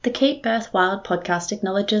The Keep Birth Wild podcast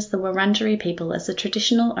acknowledges the Wurundjeri people as the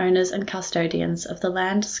traditional owners and custodians of the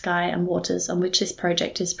land, sky and waters on which this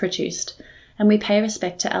project is produced, and we pay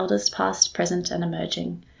respect to elders past, present and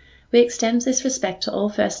emerging. We extend this respect to all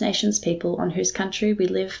First Nations people on whose country we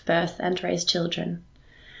live, birth and raise children.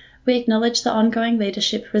 We acknowledge the ongoing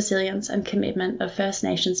leadership, resilience and commitment of First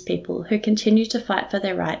Nations people who continue to fight for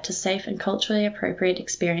their right to safe and culturally appropriate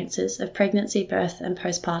experiences of pregnancy, birth and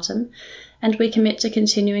postpartum, and we commit to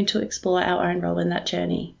continuing to explore our own role in that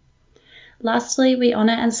journey. Lastly, we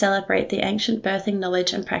honour and celebrate the ancient birthing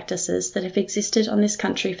knowledge and practices that have existed on this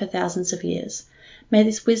country for thousands of years. May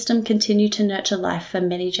this wisdom continue to nurture life for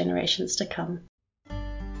many generations to come.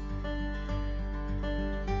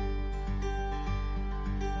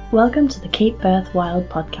 Welcome to the Keep Birth Wild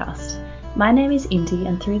podcast. My name is Indy,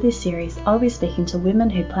 and through this series I'll be speaking to women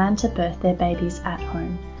who plan to birth their babies at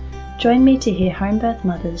home. Join me to hear home birth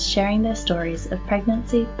mothers sharing their stories of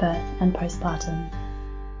pregnancy, birth and postpartum.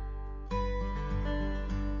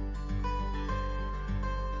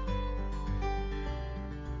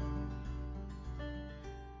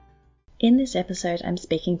 In this episode I'm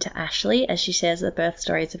speaking to Ashley as she shares the birth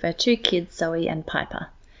stories of her two kids, Zoe and Piper.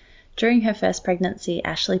 During her first pregnancy,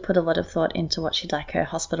 Ashley put a lot of thought into what she'd like her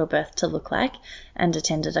hospital birth to look like and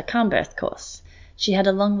attended a calm birth course. She had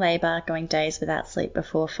a long labour, going days without sleep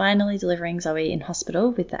before finally delivering Zoe in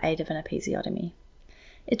hospital with the aid of an episiotomy.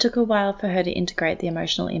 It took a while for her to integrate the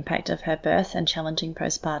emotional impact of her birth and challenging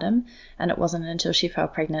postpartum, and it wasn't until she fell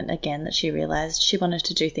pregnant again that she realised she wanted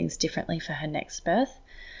to do things differently for her next birth.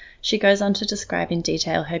 She goes on to describe in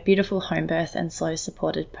detail her beautiful home birth and slow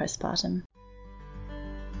supported postpartum.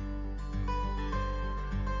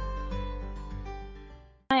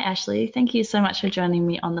 Hi Ashley, thank you so much for joining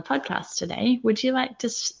me on the podcast today. Would you like to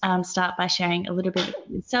start by sharing a little bit about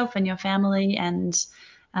yourself and your family and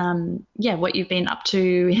what you've been up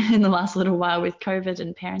to in the last little while with COVID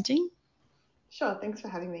and parenting? Sure, thanks for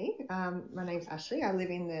having me. My name's Ashley. I live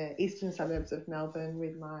in the eastern suburbs of Melbourne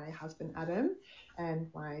with my husband Adam and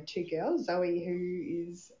my two girls, Zoe who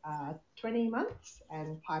is 20 months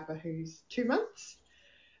and Piper who's 2 months.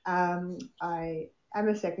 I'm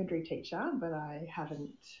a secondary teacher, but I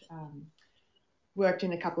haven't worked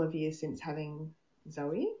in a couple of years since having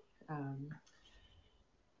Zoe.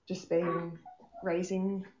 Just been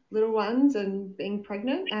raising little ones and being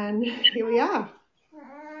pregnant, and here we are.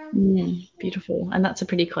 Beautiful. And that's a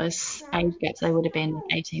pretty close age gap. They would have been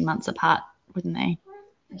 18 months apart, wouldn't they?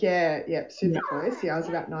 Yeah, super close. Yeah, I was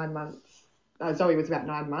about 9 months. Zoe was about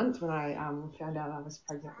 9 months when I found out I was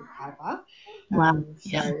pregnant with Piper. Wow.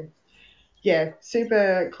 Yeah,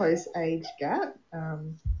 super close age gap,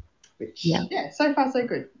 which, so far so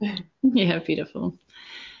good. Yeah, beautiful.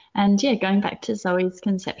 And going back to Zoe's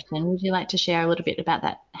conception, would you like to share a little bit about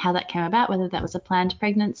that, how that came about, whether that was a planned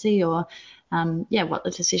pregnancy or, what the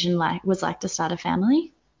decision was like to start a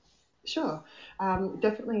family? Sure.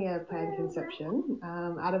 Definitely a planned conception.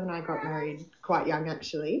 Adam and I got married quite young,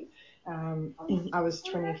 actually. I was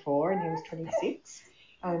 24 and he was 26.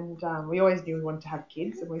 And we always knew we wanted to have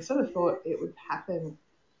kids, and we sort of thought it would happen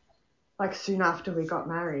like soon after we got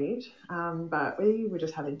married, but we were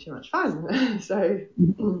just having too much fun. So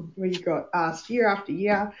we got asked year after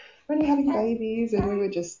year, when are you having babies? And we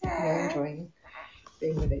were just enjoying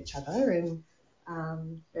being with each other. And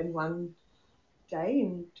then one day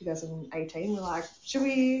in 2018, we're like, should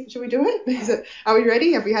we do it? Are we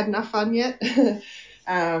ready? Have we had enough fun yet?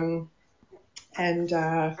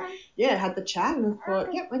 Had the chat and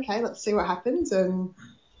thought, yep, okay, let's see what happens. And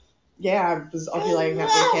I was ovulating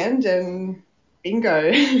that weekend and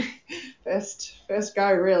bingo, first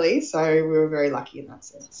go really. So we were very lucky in that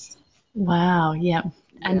sense. Wow, yeah.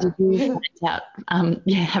 And did you find out,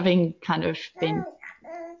 having kind of been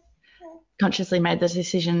consciously made the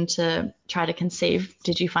decision to try to conceive,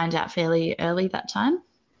 did you find out fairly early that time?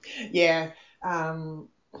 Yeah,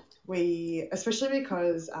 especially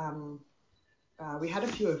because we had a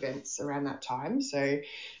few events around that time. So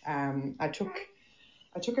I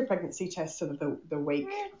took a pregnancy test sort of the week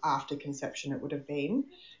after conception, it would have been,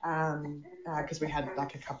 because we had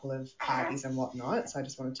like a couple of parties and whatnot. So I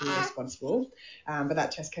just wanted to be responsible. But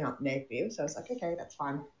that test came up negative. So I was like, okay, that's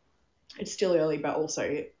fine. It's still early, but also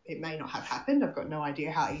it may not have happened. I've got no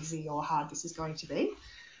idea how easy or hard this is going to be.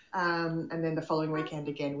 And then the following weekend,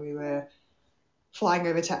 again, we were flying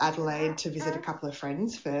over to Adelaide to visit a couple of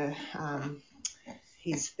friends for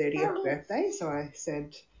his 30th birthday. So I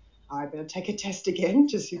said, I better take a test again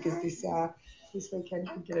just because this weekend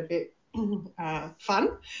could get a bit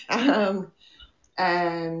fun. I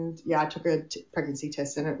took a pregnancy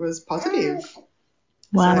test and it was positive.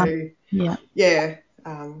 Wow. So,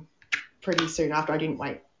 pretty soon after. I didn't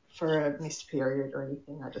wait for a missed period or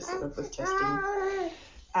anything. I just sort of was testing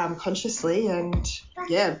consciously, and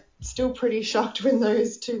yeah, still pretty shocked when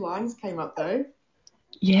those 2 lines came up though.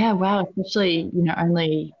 Yeah, wow, especially,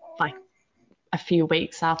 only like a few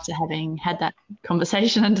weeks after having had that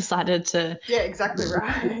conversation and decided to Yeah, exactly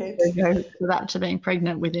right. go to that to being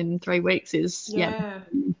pregnant within 3 weeks is, Yeah,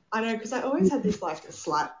 I know, because I always had this like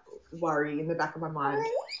slight worry in the back of my mind.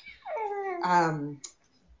 How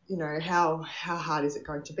hard is it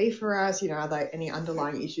going to be for us? Are there any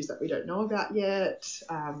underlying issues that we don't know about yet?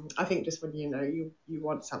 I think just when you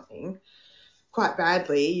want something quite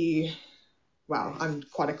badly, I'm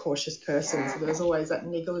quite a cautious person, so there's always that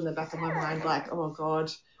niggle in the back of my mind, like, oh God,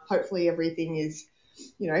 hopefully everything is,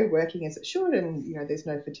 working as it should, and there's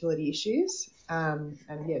no fertility issues. And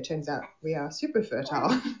yeah, it turns out we are super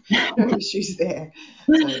fertile, no issues there.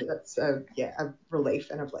 So that's a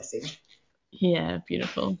relief and a blessing. Yeah,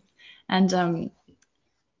 beautiful. And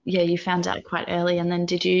you found out quite early, and then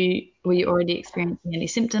were you already experiencing any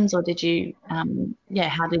symptoms, or did you, how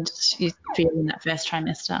did you feel in that first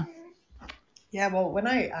trimester? Yeah, well, when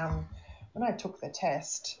I took the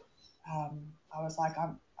test, I was like,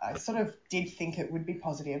 I sort of did think it would be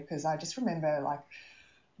positive, because I just remember like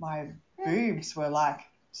my boobs were like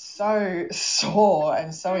so sore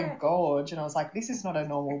and so engorged, and I was like, this is not a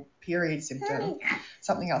normal period symptom.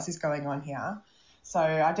 Something else is going on here. So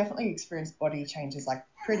I definitely experienced body changes like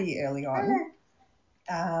pretty early on.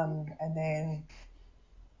 And then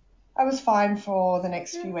I was fine for the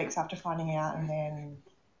next few weeks after finding out, and then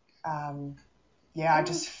I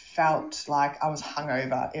just felt like I was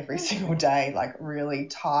hungover every single day, like really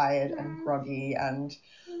tired and groggy and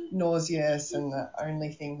nauseous, and the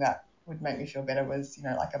only thing that would make me feel better was,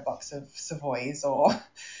 like a box of Savoys or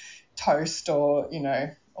toast, or,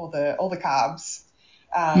 all the carbs.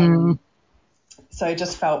 So it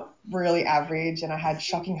just felt really average, and I had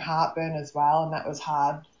shocking heartburn as well, and that was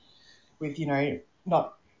hard with,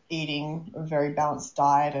 not eating a very balanced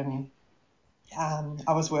diet, and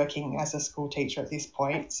I was working as a school teacher at this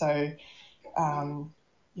point, so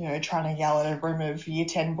trying to yell at a room of year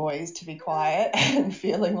 10 boys to be quiet and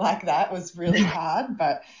feeling like that was really hard.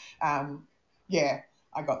 But I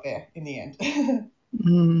got there in the end.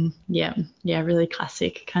 Really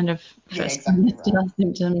classic kind of first exactly right.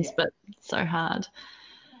 symptoms, but so hard.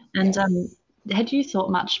 And Yes. had you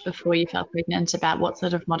thought much before you fell pregnant about what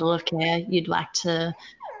sort of model of care you'd like to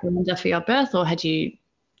render for your birth, or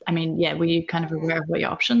were you kind of aware of what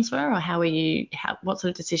your options were, or what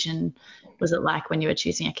sort of decision was it like when you were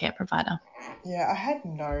choosing a care provider? Yeah, I had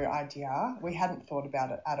no idea. We hadn't thought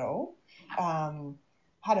about it at all.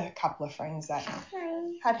 Had a couple of friends that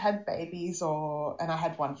had babies, and I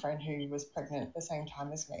had one friend who was pregnant at the same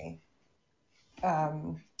time as me.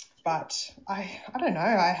 But I don't know,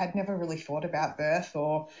 I had never really thought about birth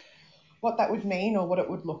or what that would mean or what it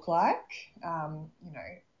would look like.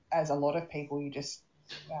 As a lot of people, you just,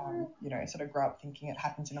 sort of grow up thinking it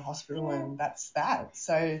happens in a hospital and that's that.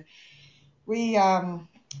 So we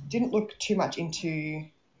didn't look too much into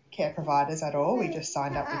care providers at all. We just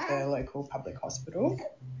signed up with the local public hospital.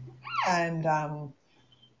 And,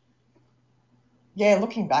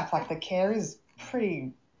 looking back, like the care is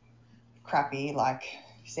pretty crappy, like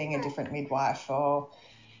seeing a different midwife for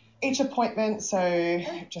each appointment. So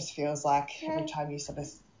it just feels like every time you sort of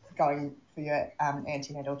going for your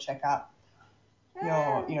antenatal checkup,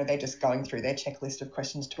 they're just going through their checklist of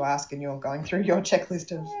questions to ask, and you're going through your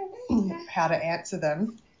checklist of how to answer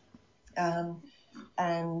them.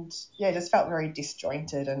 It just felt very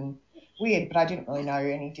disjointed and weird, but I didn't really know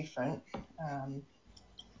any different.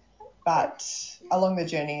 But along the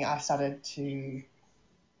journey, I started to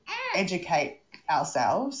educate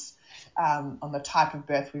ourselves on the type of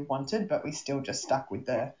birth we wanted, but we still just stuck with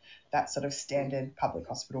that sort of standard public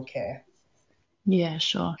hospital care. Yeah,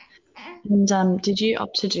 sure. And did you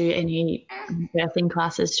opt to do any birthing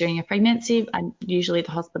classes during your pregnancy? Usually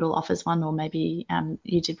the hospital offers one, or maybe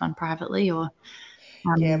you did one privately, or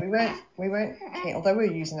Yeah, we weren't keen, although we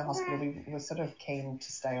were using the hospital, we were sort of keen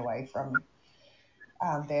to stay away from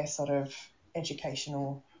their sort of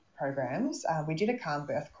educational programs. We did a calm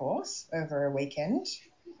birth course over a weekend.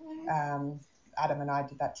 Adam and I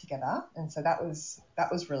did that together, and so that was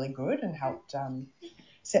really good and helped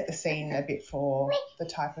set the scene a bit for the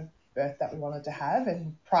type of birth that we wanted to have.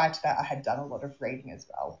 And prior to that, I had done a lot of reading as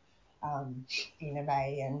well, Ina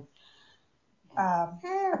May and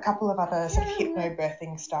a couple of other sort of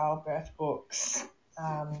hypnobirthing style birth books.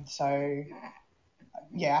 I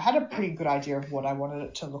had a pretty good idea of what I wanted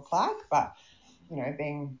it to look like, but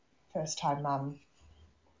being first time mum,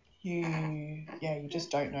 you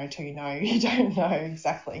just don't know till you know. You don't know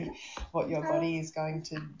exactly what your body is going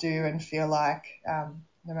to do and feel like,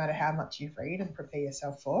 no matter how much you read and prepare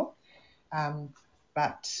yourself for.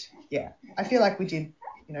 But yeah, I feel like we did,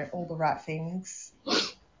 all the right things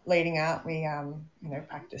leading up. We,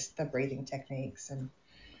 practiced the breathing techniques and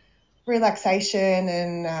relaxation,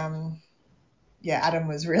 and Adam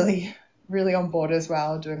was really, really on board as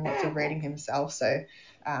well, doing lots of reading himself. So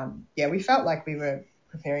we felt like we were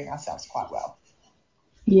preparing ourselves quite well.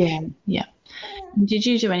 Yeah. Did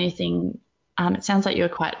you do anything? It sounds like you were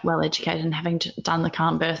quite well educated, and having done the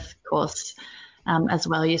Calm Birth course as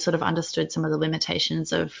well, you sort of understood some of the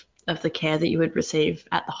limitations of the care that you would receive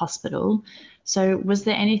at the hospital. So was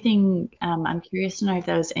there anything, I'm curious to know if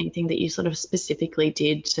there was anything that you sort of specifically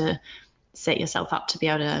did to set yourself up to be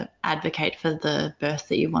able to advocate for the birth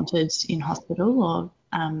that you wanted in hospital, or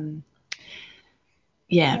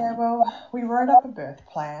Yeah, well, we wrote up a birth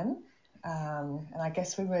plan, and I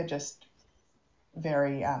guess we were just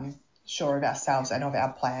very sure of ourselves and of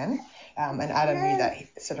our plan. And Adam knew that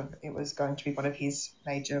it was going to be one of his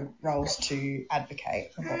major roles to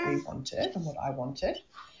advocate for what we wanted and what I wanted.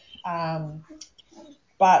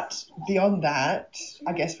 But beyond that,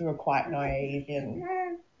 I guess we were quite naive in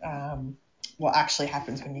what actually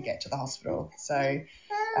happens when you get to the hospital. So,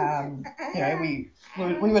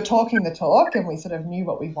 we were talking the talk, and we sort of knew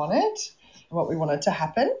what we wanted and what we wanted to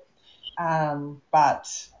happen. But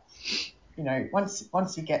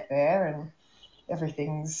once you get there and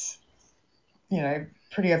everything's,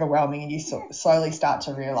 pretty overwhelming, and you slowly start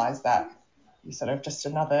to realise that you're sort of just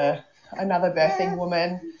another birthing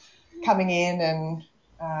woman coming in, and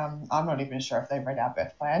I'm not even sure if they read our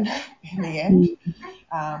birth plan in the end.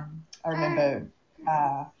 I remember,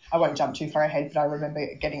 I won't jump too far ahead, but I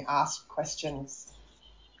remember getting asked questions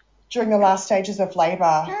during the last stages of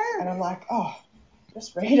labour, and I'm like, oh,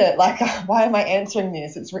 just read it. Like, why am I answering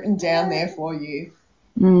this? It's written down there for you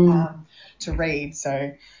to read.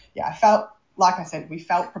 So, yeah, I felt, like I said, we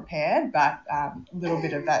felt prepared, but a little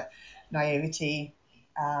bit of that naivety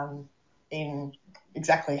in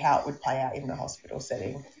exactly how it would play out in the hospital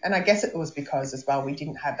setting. And I guess it was because as well we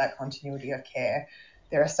didn't have that continuity of care.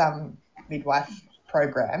 There are some midwife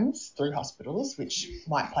programs through hospitals which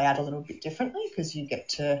might play out a little bit differently, because you get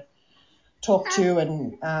to talk to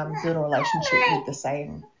and build a relationship with the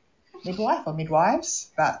same midwife or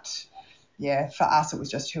midwives. But yeah, for us it was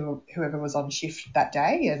just whoever was on shift that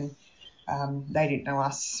day, and they didn't know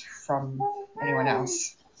us from anyone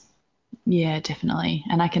else. Yeah, definitely.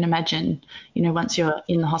 And I can imagine, once you're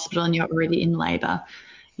in the hospital and you're already in labour,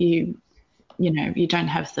 you don't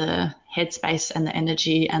have the headspace and the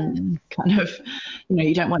energy, and kind of,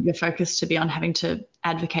 you don't want your focus to be on having to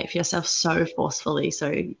advocate for yourself so forcefully. So,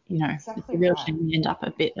 Exactly you really right. can end up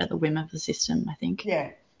a bit at the whim of the system, I think.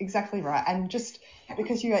 Yeah, exactly right. And just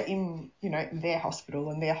because you are in, their hospital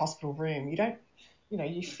and their hospital room, you don't,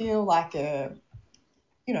 you feel like a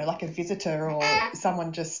visitor or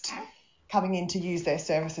someone just coming in to use their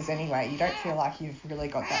services anyway. You don't feel like you've really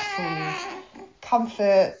got that full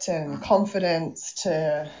comfort and confidence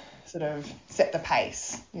to sort of set the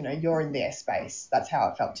pace. You're in their space. That's how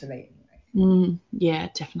it felt to me anyway. Yeah,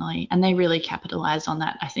 definitely. And they really capitalise on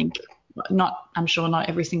that, I think. I'm sure not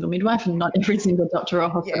every single midwife and not every single doctor or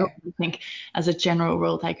hospital. Yeah. I think as a general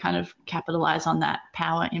rule, they kind of capitalise on that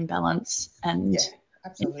power imbalance, and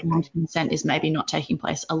absolutely. consent is maybe not taking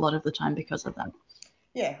place a lot of the time because of that.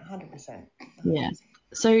 Yeah, 100%. Yeah.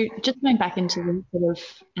 So just going back into the sort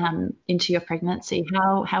of into your pregnancy,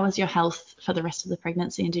 how was your health for the rest of the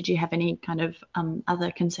pregnancy, and did you have any kind of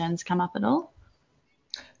other concerns come up at all?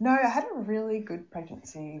 No, I had a really good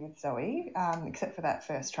pregnancy with Zoe, except for that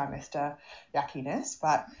first trimester yuckiness.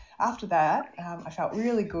 But after that, I felt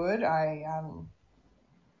really good. I,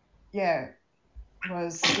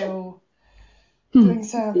 was still doing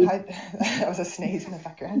some, that was a sneeze in the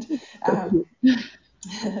background.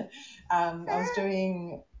 I was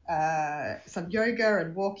doing some yoga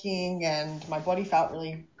and walking, and my body felt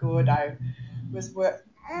really good. I was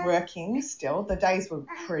working still. The days were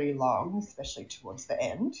pretty long, especially towards the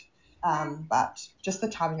end. But just the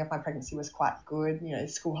timing of my pregnancy was quite good.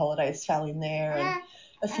 School holidays fell in there, and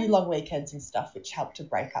a few long weekends and stuff, which helped to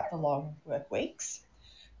break up the long work weeks.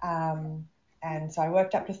 And so I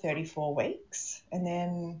worked up to 34 weeks, and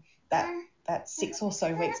then that 6 or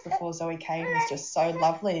so weeks before Zoe came was just so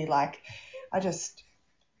lovely. Like, I just,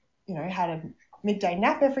 had a midday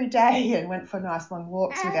nap every day and went for nice long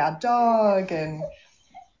walks with our dog, and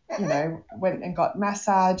went and got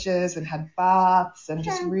massages and had baths, and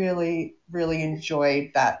just really, really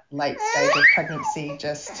enjoyed that late stage of pregnancy,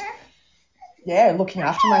 just looking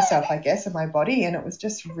after myself, I guess, and my body, and it was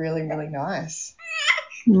just really, really nice.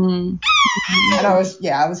 Mm. And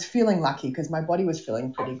I was feeling lucky because my body was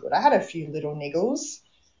feeling pretty good. I had a few little niggles,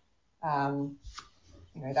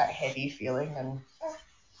 that heavy feeling and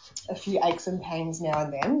a few aches and pains now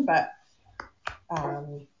and then, but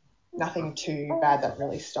nothing too bad that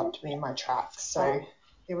really stopped me in my tracks. So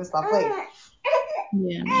it was lovely.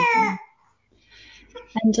 Yeah.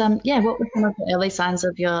 And what were some of the early signs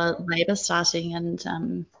of your labour starting, and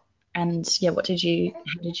how did you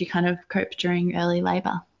kind of cope during early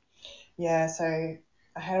labour? Yeah, so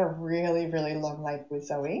I had a really, really long labour with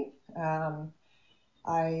Zoe.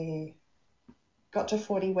 I got to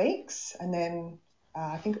 40 weeks and then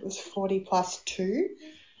I think it was 40 plus 2.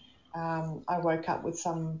 I woke up with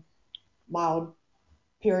some mild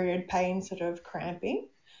period pain, sort of cramping,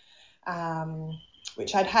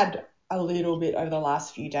 which I'd had a little bit over the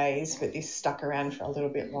last few days, but this stuck around for a little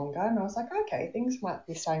bit longer. And I was like, okay, things might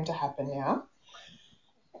be starting to happen now.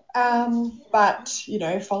 But,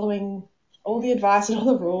 following all the advice and all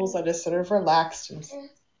the rules, I just sort of relaxed and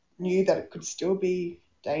knew that it could still be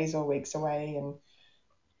days or weeks away. And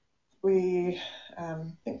we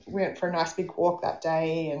went for a nice big walk that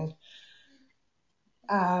day and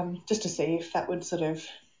just to see if that would sort of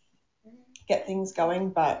get things going.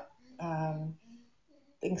 But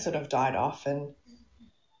things sort of died off and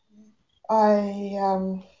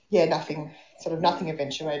nothing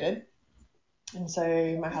eventuated. And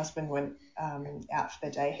so my husband went out for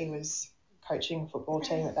the day. He was coaching a football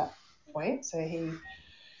team at that point. So he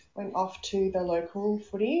went off to the local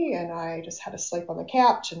footy and I just had to sleep on the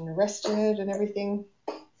couch and rested and everything.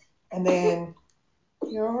 And then,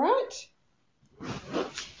 you're all right?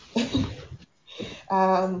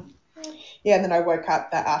 And then I woke up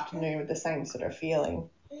that afternoon with the same sort of feeling.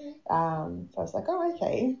 So I was like, oh,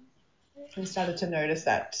 okay. And started to notice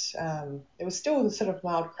that it was still sort of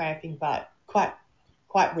mild cramping, but quite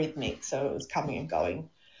rhythmic. So it was coming and going.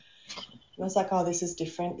 And I was like, oh, this is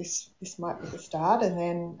different. This might be the start. And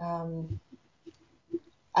then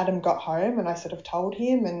Adam got home and I sort of told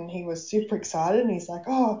him and he was super excited and he's like,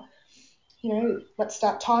 oh, let's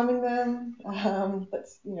start timing them.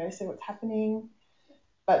 Let's, see what's happening.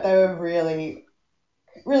 But they were really,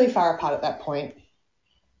 really far apart at that point.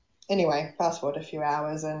 Anyway, fast forward a few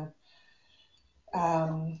hours and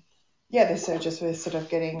the surges were sort of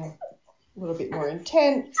getting a little bit more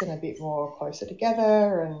intense and a bit more closer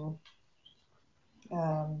together and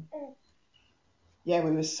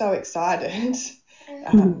we were so excited.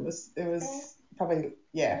 It was probably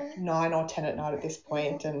 9 or 10 at night at this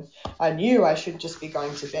point and I knew I should just be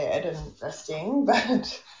going to bed and resting,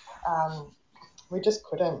 but we just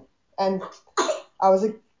couldn't. And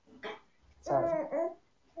sorry, are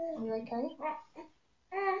you okay?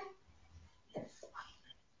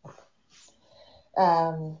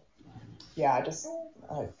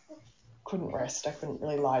 I couldn't rest. I couldn't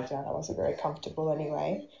really lie down. I wasn't very comfortable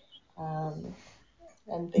anyway. And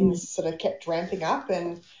things sort of kept ramping up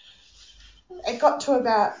and it got to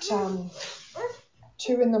about 2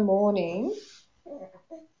 in the morning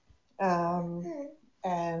and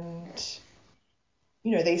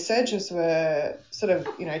these surges were sort of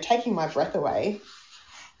taking my breath away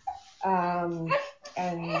and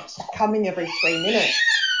coming every 3 minutes.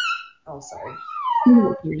 Oh, sorry.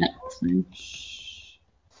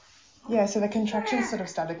 So the contractions sort of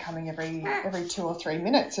started coming every 2 or 3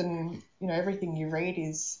 minutes and everything you read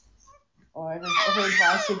is, or every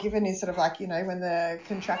advice you're given is sort of like, when the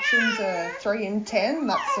contractions are 3 in 10,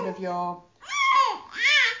 that's sort of your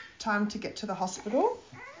time to get to the hospital.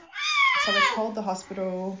 So we called the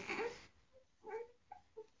hospital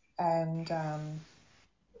and they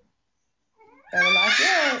were like,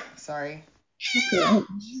 sorry.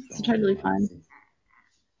 It's totally fine.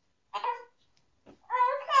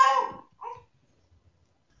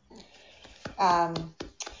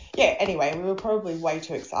 Anyway, we were probably way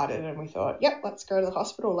too excited and we thought, let's go to the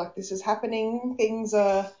hospital. Like, this is happening. Things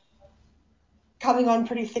are coming on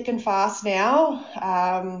pretty thick and fast now.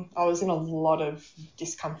 I was in a lot of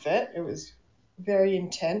discomfort. It was very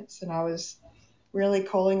intense and I was really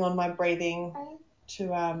calling on my breathing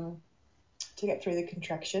to get through the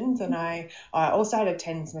contractions. And I also had a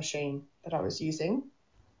TENS machine that I was using.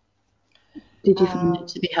 Did you find it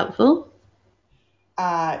to be helpful?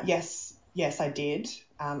 Yes, I did.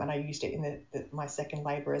 And I used it in my second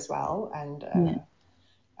labour as well. And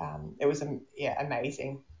it was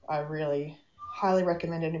amazing. I really highly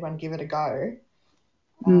recommend anyone give it a go.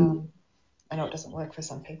 I know it doesn't work for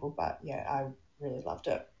some people, but I really loved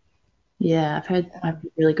it. Yeah, I've heard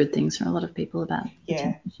really good things from a lot of people about the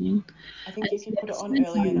TENS machine. I think if you put it on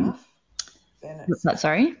early enough, then it's... What's that,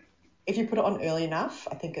 sorry? if you put it on early enough,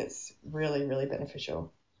 I think it's really, really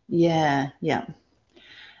beneficial. Yeah, yeah.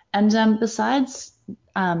 And besides,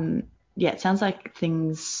 yeah, it sounds like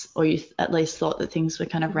things, or you at least thought that things were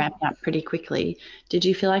kind of ramping up pretty quickly. Did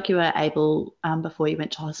you feel like you were able, before you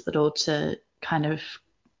went to hospital, to kind of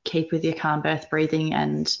keep with your calm birth breathing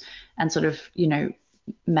and sort of,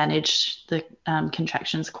 manage the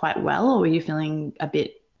contractions quite well, or were you feeling a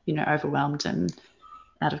bit, overwhelmed and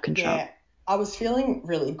out of control? Yeah, I was feeling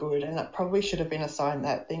really good, and that probably should have been a sign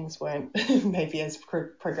that things weren't maybe as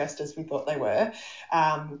progressed as we thought they were,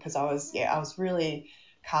 because I was really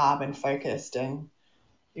calm and focused, and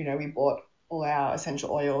we bought all our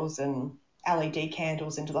essential oils and LED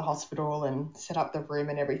candles into the hospital and set up the room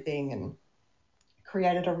and everything, and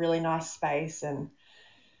created a really nice space.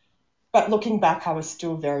 But looking back, I was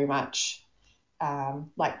still very much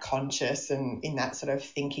like conscious and in that sort of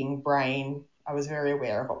thinking brain. I was very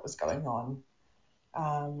aware of what was going on.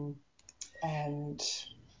 And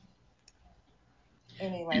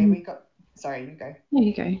anyway, sorry, you go. There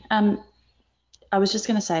you go. I was just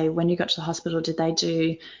going to say, when you got to the hospital, did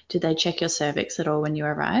they check your cervix at all when you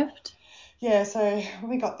arrived? Yeah, so when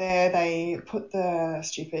we got there, they put the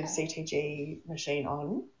stupid CTG machine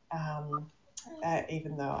on,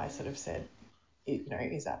 even though I sort of said,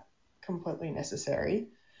 is that completely necessary?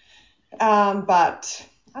 But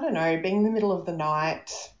I don't know, being in the middle of the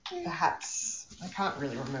night, perhaps, I can't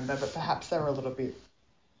really remember, but perhaps they were a little bit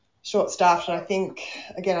short-staffed. And I think,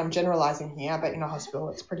 again, I'm generalising here, but in a hospital,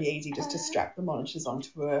 it's pretty easy just to strap the monitors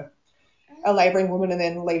onto a labouring woman and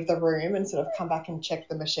then leave the room and sort of come back and check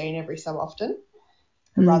the machine every so often,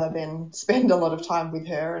 rather than spend a lot of time with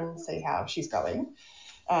her and see how she's going.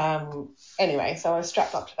 Anyway, so I was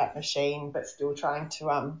strapped up to that machine, but still trying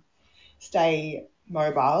to stay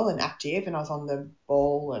mobile and active, and I was on the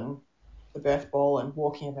ball and the birth ball and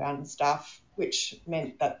walking around and stuff, which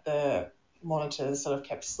meant that the monitors sort of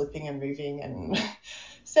kept slipping and moving and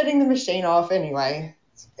setting the machine off. Anyway,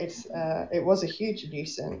 it was a huge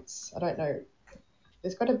nuisance. I don't know.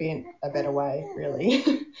 There's got to be a better way, really.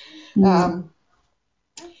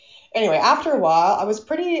 Anyway, after a while, I was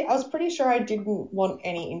pretty sure I didn't want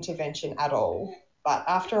any intervention at all. But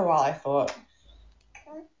after a while, I thought,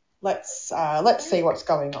 let's see what's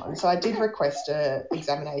going on. So I did request an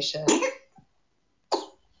examination,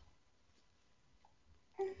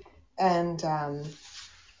 and the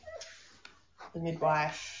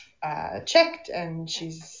midwife checked, and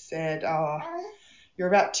she said, "Oh, you're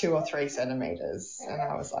about 2 or 3 centimeters." And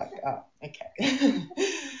I was like, "Oh, okay,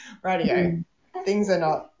 rightio. Things are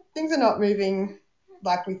not moving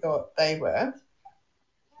like we thought they were,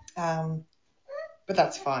 but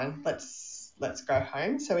that's fine. Let's go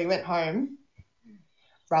home." So we went home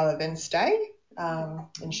rather than stay.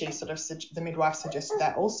 And she sort of the midwife suggested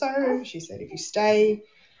that also. She said, if you stay,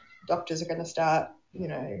 doctors are going to start,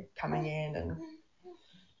 coming in and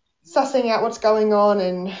sussing out what's going on,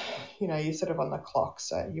 and you're sort of on the clock,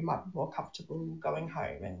 so you might be more comfortable going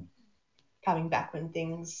home and coming back when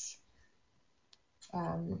things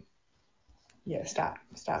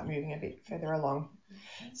start moving a bit further along.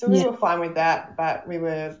 So we were fine with that, but we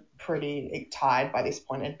were pretty tired by this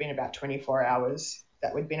point. It had been about 24 hours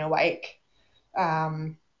that we'd been awake.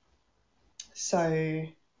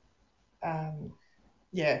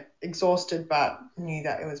 Exhausted, but knew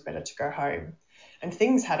that it was better to go home. And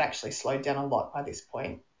things had actually slowed down a lot by this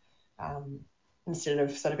point. Instead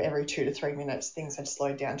of sort of every 2 to 3 minutes, things had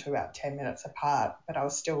slowed down to about 10 minutes apart, but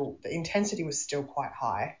the intensity was still quite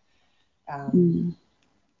high,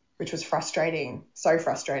 which was frustrating, so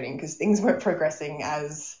frustrating, because things weren't progressing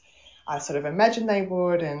as I sort of imagined they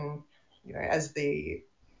would, and, as the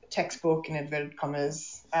textbook, in inverted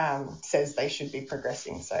commas, says they should be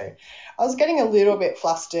progressing. So I was getting a little bit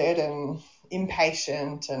flustered and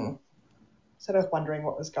impatient and sort of wondering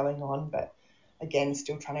what was going on, but again,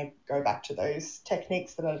 still trying to go back to those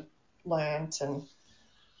techniques that I'd learnt and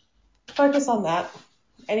focus on that.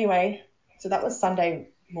 Anyway, so that was Sunday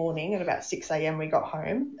morning. At about 6 a.m. we got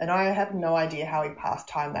home, and I have no idea how we passed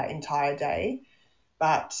time that entire day,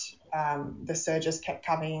 but the surges kept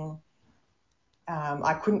coming.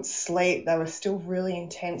 I couldn't sleep. They were still really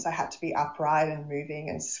intense. I had to be upright and moving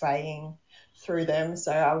and swaying through them.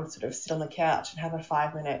 So I would sort of sit on the couch and have a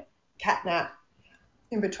 5-minute cat nap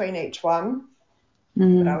in between each one.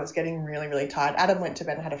 But I was getting really, really tired. Adam went to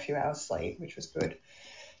bed and had a few hours sleep, which was good.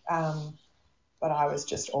 But I was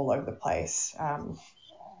just all over the place.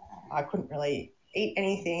 I couldn't really eat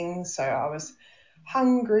anything, so I was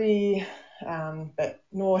hungry, but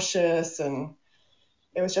nauseous, and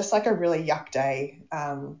it was just like a really yuck day.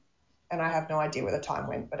 And I have no idea where the time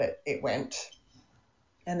went, but it went.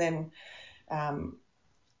 And then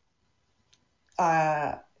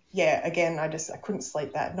again, I couldn't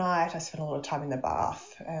sleep that night. I spent a lot of time in the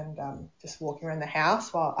bath and just walking around the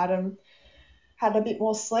house while Adam had a bit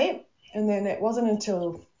more sleep. And then it wasn't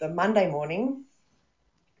until the Monday morning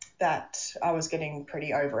that I was getting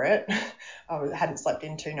pretty over it. I hadn't slept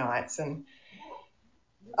in 2 nights, and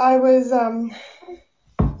I was,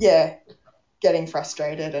 getting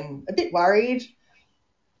frustrated and a bit worried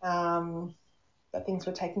that things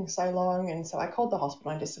were taking so long. And so I called the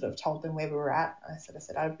hospital and just sort of told them where we were at. I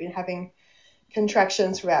said I've been having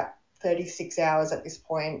contractions for about 36 hours at this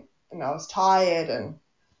point, and I was tired and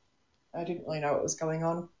I didn't really know what was going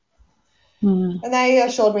on. And they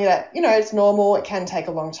assured me that, it's normal, it can take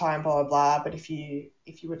a long time, blah, blah, blah, but if you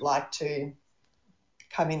would like to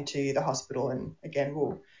come into the hospital, and again,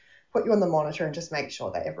 we'll put you on the monitor and just make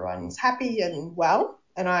sure that everyone's happy and well.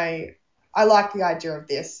 And I like the idea of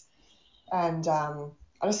this, and I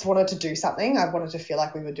just wanted to do something. I wanted to feel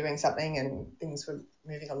like we were doing something and things were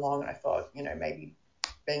moving along. And I thought, maybe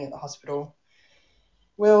being at the hospital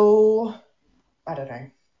will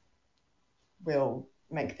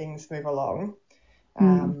make things move along.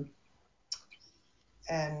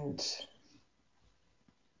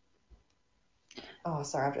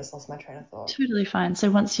 Sorry, I've just lost my train of thought. Totally fine. So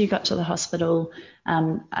once you got to the hospital,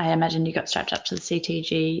 I imagine you got strapped up to the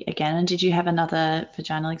CTG again. And did you have another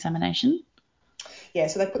vaginal examination? Yeah,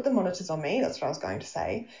 so they put the monitors on me. That's what I was going to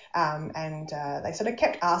say. And they sort of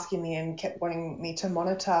kept asking me and kept wanting me to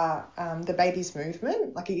monitor the baby's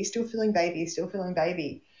movement. Like, are you still feeling baby? Still feeling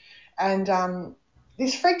baby? And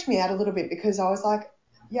this freaked me out a little bit because I was like,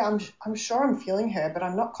 yeah, I'm sure I'm feeling her, but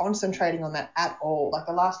I'm not concentrating on that at all. Like,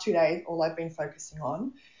 the last 2 days, all I've been focusing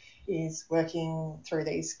on is working through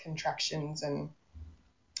these contractions and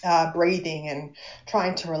breathing and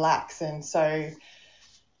trying to relax. And so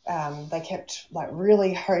they kept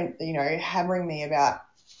really hammering me about,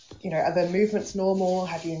 are the movements normal?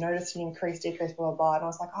 Have you noticed an increase, decrease, blah, blah, blah? And I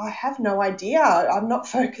was like, I have no idea. I'm not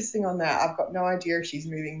focusing on that. I've got no idea if she's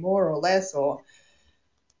moving more or less or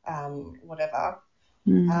whatever.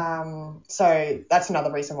 So that's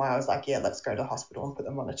another reason why I was like, yeah, let's go to the hospital and put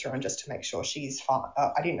the monitor on just to make sure she's fine.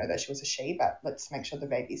 I didn't know that she was a she, but let's make sure the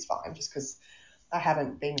baby's fine, just because I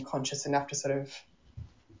haven't been conscious enough to sort of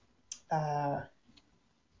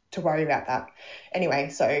to worry about that. Anyway,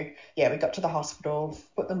 so yeah, we got to the hospital,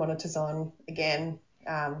 put the monitors on again.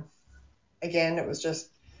 Again, it was just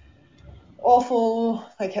awful.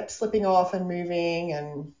 They kept slipping off and moving,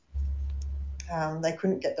 and they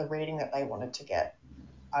couldn't get the reading that they wanted to get.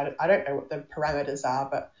 I don't know what the parameters are,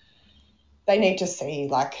 but they need to see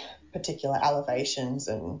particular elevations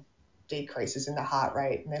and decreases in the heart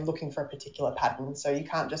rate, and they're looking for a particular pattern. So you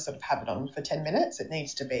can't just sort of have it on for 10 minutes. It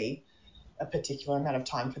needs to be a particular amount of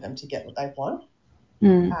time for them to get what they want.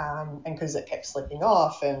 And because it kept slipping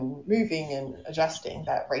off and moving and adjusting,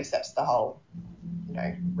 that resets the whole,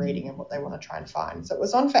 reading and what they want to try and find. So it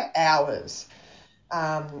was on for hours.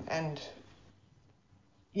 And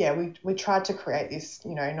yeah, we tried to create this,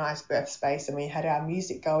 nice birth space, and we had our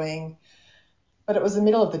music going, but it was the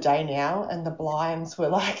middle of the day now and the blinds were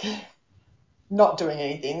not doing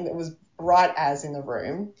anything. It was bright as in the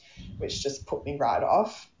room, which just put me right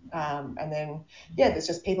off. And then, there's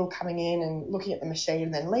just people coming in and looking at the machine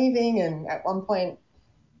and then leaving. And at one point,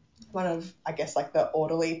 one of, I guess, the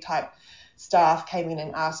orderly type staff came in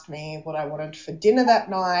and asked me what I wanted for dinner that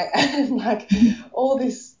night, and all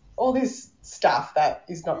this stuff that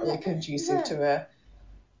is not really conducive to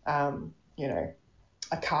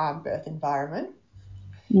a calm birth environment.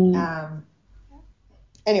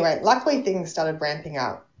 Anyway, luckily things started ramping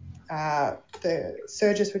up. The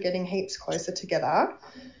surges were getting heaps closer together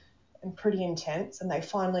and pretty intense, and they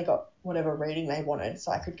finally got whatever reading they wanted,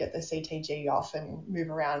 so I could get the CTG off and move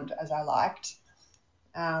around as I liked.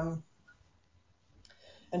 And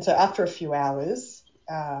so after a few hours,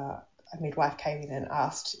 a midwife came in and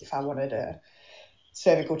asked if I wanted a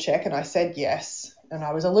cervical check, and I said yes. And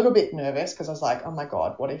I was a little bit nervous because I was like, oh my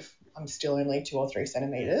God, what if I'm still only 2 or 3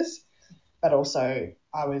 centimetres? But also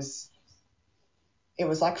it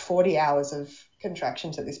was 40 hours of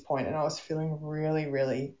contractions at this point, and I was feeling really,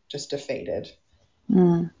 really just defeated.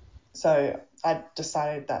 So I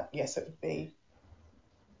decided that, yes, it would be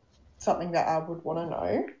something that I would want to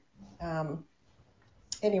know.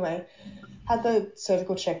 Anyway, had the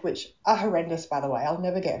cervical check, which are horrendous, by the way. I'll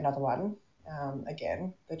never get another one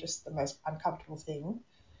again. They're just the most uncomfortable thing.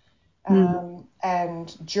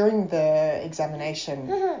 And during the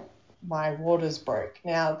examination, my waters broke.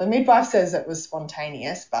 Now, the midwife says it was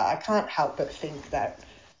spontaneous, but I can't help but think that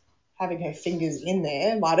having her fingers in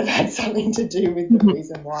there might have had something to do with the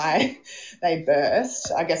reason why they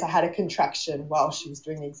burst. I guess I had a contraction while she was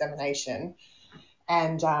doing the examination,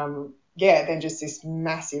 And then just this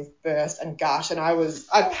massive burst and gush, and I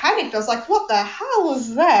panicked. I was like, what the hell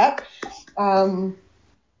was that?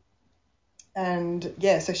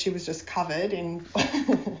 So she was just covered in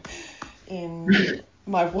in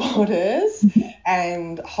my waters,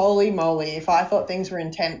 and holy moly, if I thought things were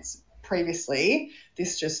intense previously,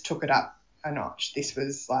 this just took it up a notch. This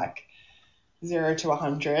was like 0 to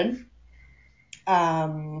 100.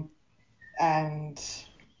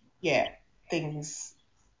 Things,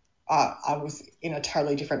 I was in a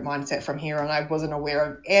totally different mindset from here on. I wasn't aware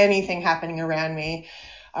of anything happening around me.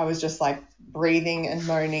 I was just like breathing and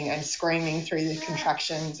moaning and screaming through the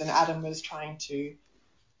contractions, and Adam was trying to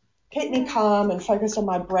keep me calm and focused on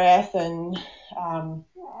my breath. And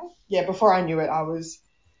before I knew it, I was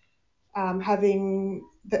having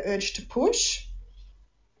the urge to push.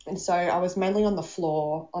 And so I was mainly on the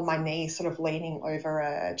floor, on my knees, sort of leaning over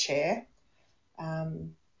a chair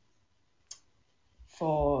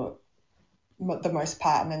for the most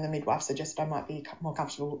part. And then the midwife suggested I might be more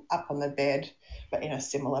comfortable up on the bed, but in a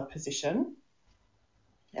similar position.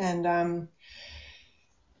 And I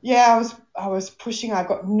was pushing. I've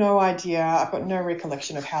got no idea. I've got no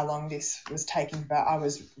recollection of how long this was taking, but I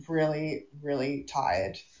was really, really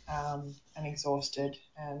tired and exhausted.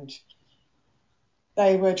 And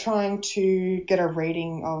they were trying to get a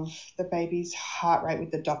reading of the baby's heart rate with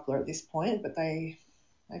the Doppler at this point, but they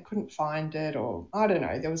couldn't find it, or I don't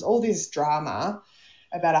know. There was all this drama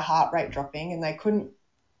about a heart rate dropping, and they couldn't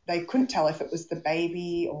tell if it was the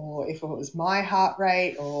baby or if it was my heart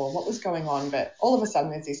rate or what was going on. But all of a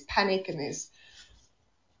sudden there's this panic, and there's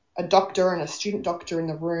a doctor and a student doctor in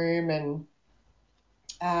the room,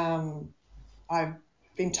 and I've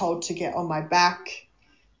been told to get on my back,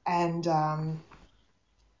 and the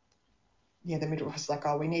midwife was like,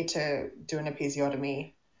 oh, we need to do an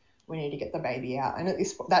episiotomy. We need to get the baby out. And at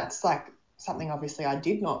this point, that's like something obviously I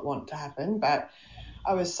did not want to happen, but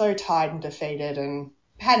I was so tired and defeated and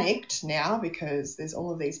panicked now because there's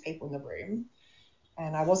all of these people in the room,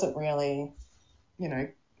 and I wasn't really,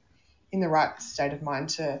 in the right state of mind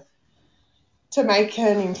to make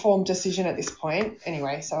an informed decision at this point.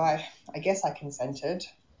 Anyway, so I guess I consented.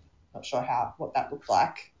 Not sure what that looked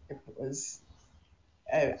like, if it was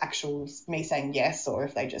actual me saying yes or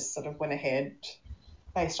if they just sort of went ahead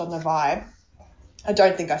based on the vibe. I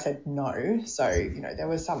don't think I said no, so there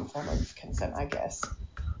was some form of consent, I guess.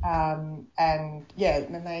 And then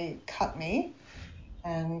they cut me,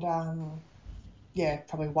 and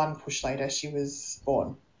probably one push later she was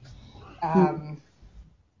born.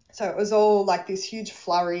 So it was all like this huge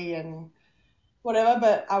flurry and whatever,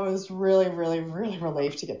 but I was really, really, really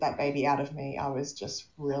relieved to get that baby out of me. I was just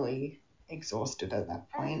really exhausted at that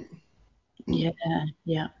point.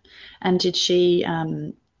 Yeah. And did she,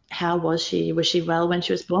 how was she? Was she well when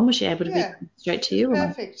she was born? Was she able to be straight to you?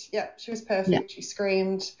 Perfect. Yeah, she was perfect. Yeah. She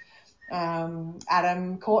screamed.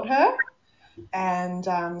 Adam caught her and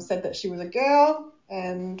said that she was a girl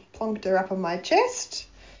and plonked her up on my chest.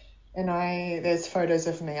 And there's photos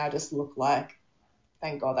of me. I just look like,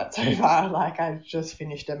 thank God that's over. Like I've just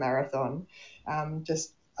finished a marathon.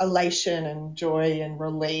 Just elation and joy and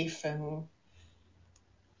relief and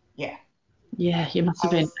yeah. Yeah, you must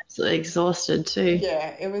have been absolutely exhausted too.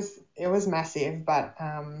 Yeah, it was massive, but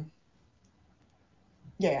I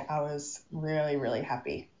was really, really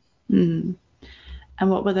happy. Mm. And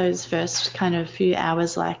what were those first kind of few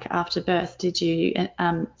hours like after birth? Did you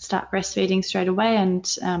start breastfeeding straight away, and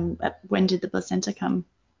when did the placenta come?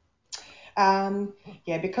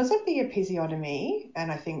 Because of the episiotomy,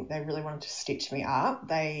 and I think they really wanted to stitch me up,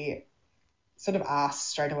 they sort of asked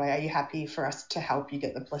straight away, are you happy for us to help you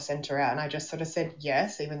get the placenta out? And I just sort of said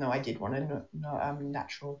yes, even though I did want a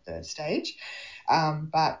natural third stage.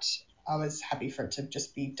 But I was happy for it to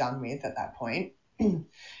just be done with at that point.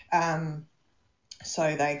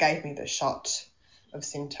 So they gave me the shot of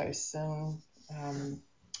Syntocin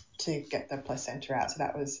to get the placenta out. So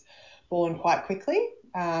that was born quite quickly.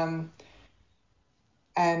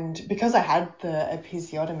 And because I had the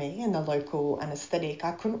episiotomy and the local anaesthetic,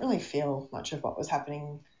 I couldn't really feel much of what was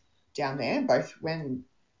happening down there, both when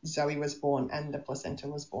Zoe was born and the placenta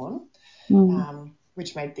was born,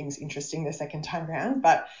 which made things interesting the second time round.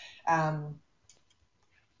 But I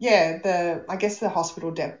guess the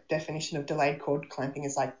hospital definition of delayed cord clamping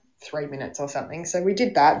is like 3 minutes or something. So we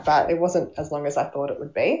did that, but it wasn't as long as I thought it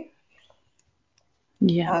would be.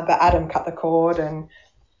 Yeah. But Adam cut the cord, and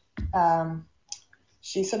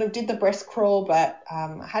she sort of did the breast crawl, but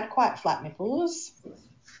had quite flat nipples,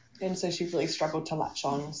 and so she really struggled to latch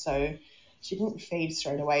on. So she didn't feed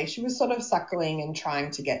straight away. She was sort of suckling and trying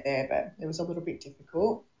to get there, but it was a little bit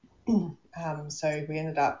difficult. So we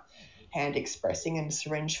ended up hand expressing and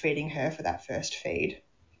syringe feeding her for that first feed,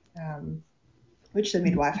 which the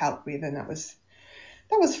midwife helped with, and that was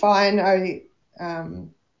fine. I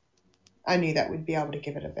knew that we'd be able to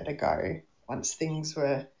give it a better go once things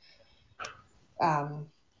were a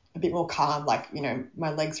bit more calm. Like, you know,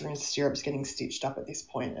 my legs are in stirrups getting stitched up at this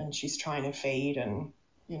point, and she's trying to feed, and,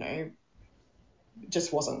 you know,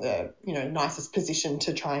 just wasn't the, you know, nicest position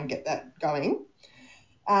to try and get that going.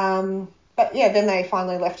 But yeah, then they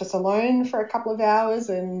finally left us alone for a couple of hours,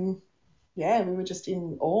 and yeah, we were just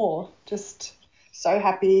in awe, just so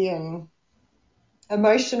happy and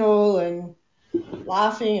emotional and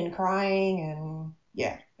laughing and crying, and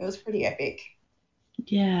yeah, it was pretty epic.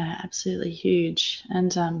 Yeah, absolutely huge.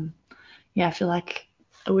 And yeah, I feel like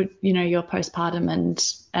it would, you know, your postpartum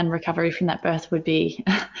and recovery from that birth would be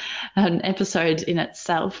an episode in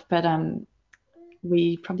itself. But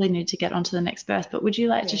we probably need to get on to the next birth. But would you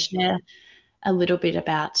like to share a little bit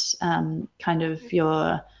about kind of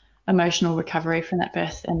your emotional recovery from that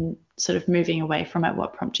birth and sort of moving away from it?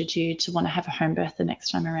 What prompted you to want to have a home birth the next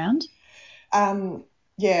time around?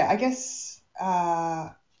 Yeah, I guess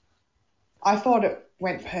I thought it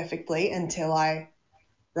went perfectly until I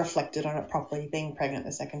reflected on it properly, being pregnant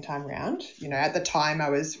the second time round. You know, at the time I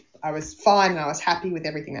was fine and I was happy with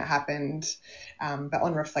everything that happened. But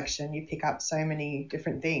on reflection, you pick up so many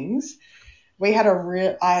different things. We had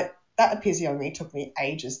that episiotomy took me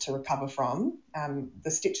ages to recover from.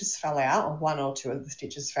 The stitches fell out, or one or two of the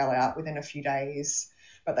stitches fell out within a few days,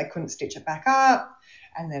 but they couldn't stitch it back up,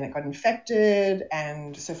 and then it got infected.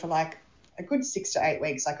 And so for like a good 6 to 8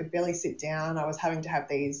 weeks, I could barely sit down. I was having to have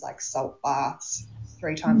these like salt baths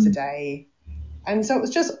 3 times a day. And so it was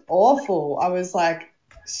just awful. I was like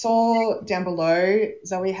sore down below.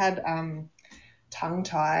 Zoe had tongue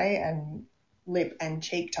tie and lip and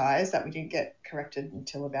cheek ties that we didn't get corrected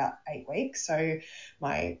until about 8 weeks. So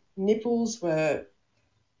my nipples were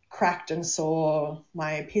cracked and sore.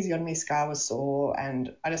 My episiotomy scar was sore,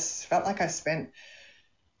 and I just felt like I spent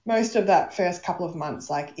most of that first couple of months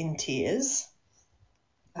like in tears.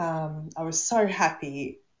 I was so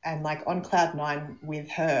happy and like on cloud nine with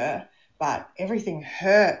her, but everything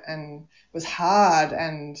hurt and was hard,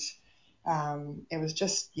 and it was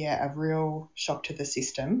just, yeah, a real shock to the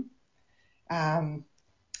system.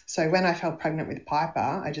 So when I fell pregnant with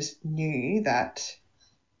Piper, I just knew that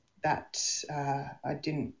I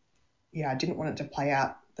didn't want it to play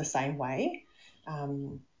out the same way.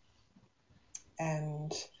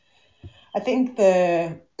 And I think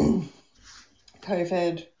the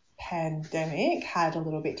COVID pandemic had a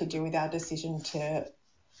little bit to do with our decision to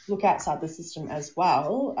look outside the system, as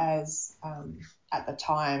well as at the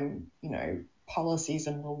time, you know, policies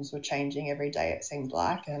and rules were changing every day, it seemed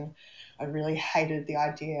like, and I really hated the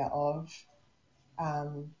idea of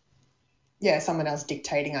someone else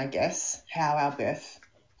dictating, I guess, how our birth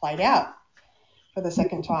played out for the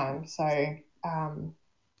second time. So I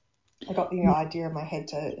got the idea in my head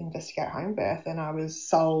to investigate home birth, and I was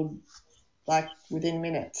sold like within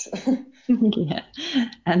minutes. Yeah.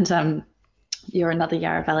 And you're another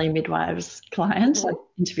Yarra Valley Midwives client. Mm-hmm. I've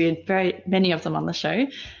interviewed very many of them on the show.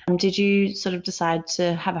 Did you sort of decide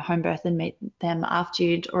to have a home birth and meet them after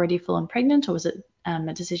you'd already fallen pregnant, or was it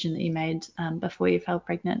a decision that you made before you fell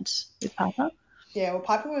pregnant with Piper? Yeah, well,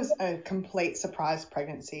 Piper was a complete surprise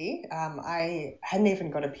pregnancy. I hadn't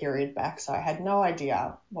even got a period back, so I had no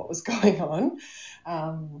idea what was going on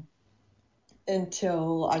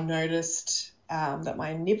until I noticed that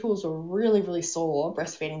my nipples were really, really sore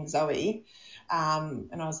breastfeeding Zoe.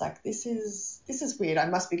 And I was like, this is weird. I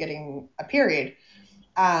must be getting a period.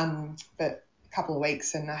 But a couple of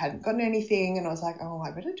weeks and I hadn't gotten anything, and I was like, oh,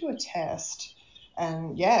 I better do a test.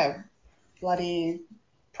 And yeah, bloody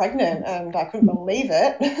pregnant, and I couldn't believe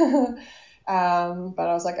it. But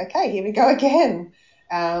I was like, okay, here we go again.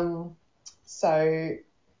 So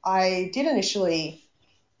I did initially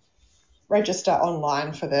register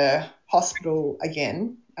online for the hospital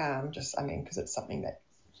again, because it's something that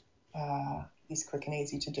is quick and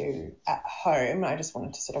easy to do at home. I just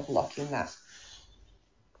wanted to sort of lock in that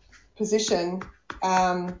position.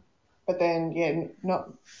 But then, yeah,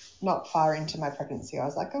 not far into my pregnancy, I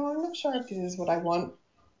was like, oh, I'm not sure if this is what I want.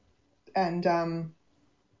 And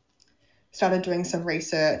started doing some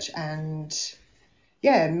research, and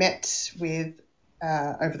yeah, met with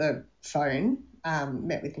over the phone,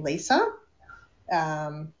 met with Lisa,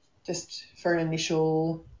 just for an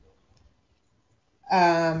initial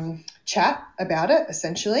chat about it,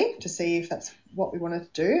 essentially, to see if that's what we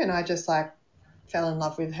wanted to do. And I just like fell in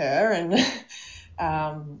love with her, and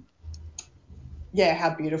how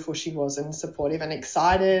beautiful she was, and supportive and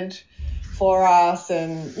excited for us,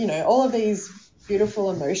 and, you know, all of these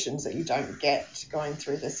beautiful emotions that you don't get going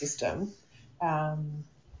through the system.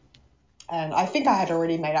 And I think I had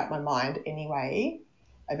already made up my mind anyway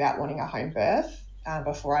about wanting a home birth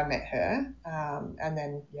before I met her. And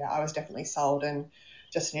then, I was definitely sold and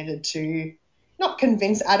just needed to not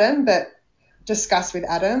convince Adam, but discuss with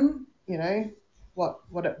Adam,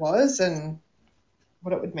 what it was and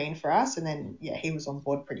what it would mean for us. And then, he was on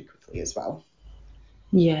board pretty quickly as well.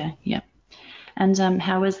 Yeah. And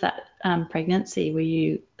how was that pregnancy? Were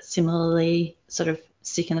you similarly sort of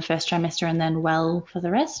sick in the first trimester and then well for the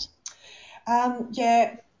rest?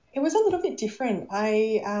 It was a little bit different.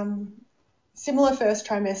 Similar first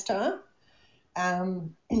trimester.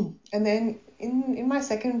 And then in my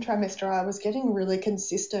second trimester, I was getting really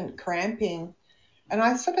consistent cramping. And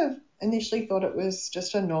I sort of initially thought it was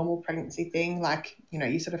just a normal pregnancy thing. Like,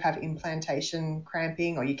 you sort of have implantation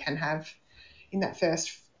cramping, or you can have in that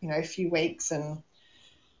first, few weeks. And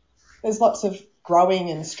there's lots of growing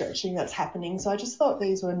and stretching that's happening. So I just thought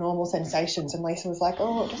these were normal sensations. And Lisa was like,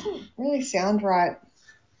 oh, it doesn't really sound right,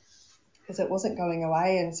 because it wasn't going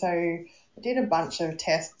away. And so I did a bunch of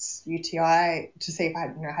tests, UTI, to see if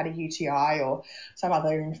I had a UTI or some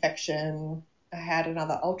other infection. I had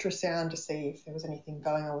another ultrasound to see if there was anything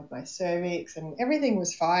going on with my cervix, and everything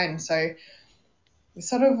was fine. So it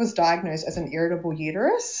sort of was diagnosed as an irritable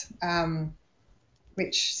uterus,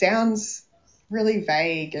 which sounds really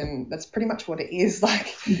vague, and that's pretty much what it is. Like,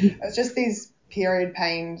 it's just these period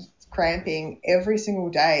pains, cramping every single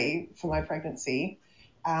day for my pregnancy.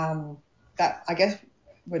 That I guess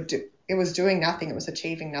it was doing nothing. It was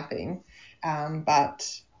achieving nothing.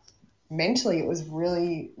 But mentally it was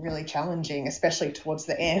really, really challenging, especially towards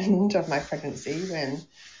the end of my pregnancy when,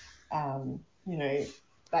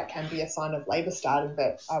 that can be a sign of labour starting.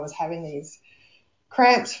 But I was having these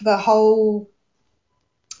cramps for the whole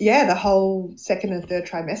second and third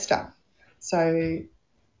trimester. So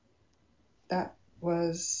that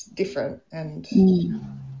was different and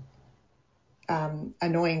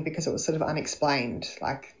annoying, because it was sort of unexplained.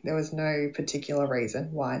 Like, there was no particular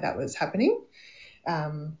reason why that was happening.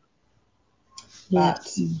 But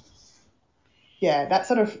that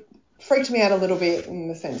sort of freaked me out a little bit, in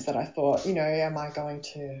the sense that I thought, am I going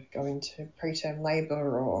to go into preterm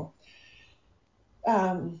labour or,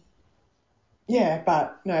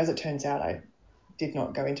 but no, as it turns out, I did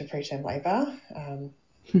not go into preterm labour.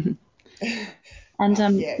 And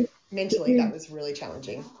mentally that was really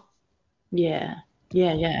challenging. Yeah,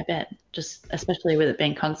 I bet. Just especially with it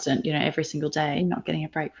being constant, every single day, not getting a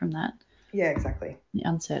break from that. Yeah, exactly. The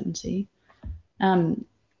uncertainty. And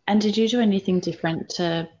did you do anything different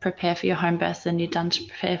to prepare for your home birth than you'd done to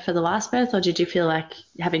prepare for the last birth? Or did you feel like,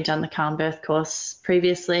 having done the calm birth course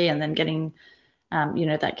previously and then getting,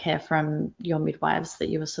 that care from your midwives, that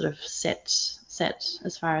you were sort of set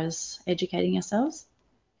as far as educating yourselves?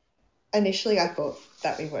 Initially I thought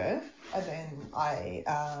that we were, and then I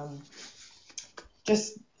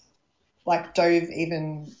just dove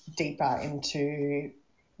even deeper into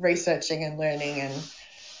researching and learning and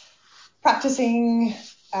practicing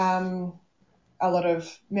a lot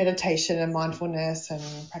of meditation and mindfulness and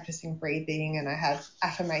practicing breathing, and I had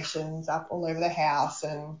affirmations up all over the house,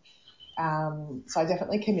 and so I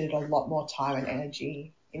definitely committed a lot more time and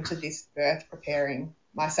energy into this birth, preparing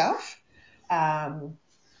myself.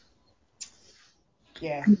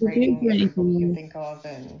 Reading every book you can think of,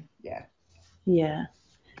 and Yeah.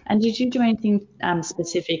 And did you do anything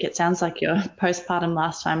specific? It sounds like your postpartum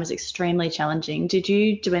last time was extremely challenging. Did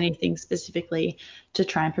you do anything specifically to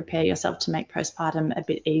try and prepare yourself to make postpartum a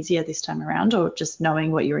bit easier this time around, or just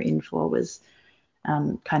knowing what you were in for was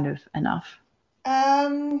kind of enough?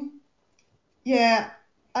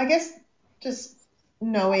 I guess just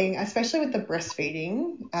knowing, especially with the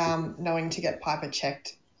breastfeeding, knowing to get Piper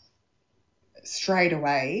checked straight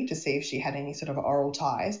away to see if she had any sort of oral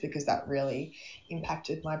ties, because that really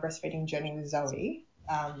impacted my breastfeeding journey with Zoe.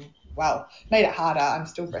 Made it harder. I'm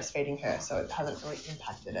still breastfeeding her, so it hasn't really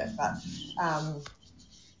impacted it. But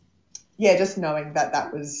just knowing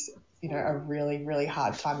that was, a really, really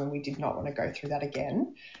hard time, and we did not want to go through that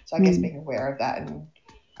again. So I guess being aware of that and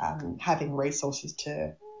having resources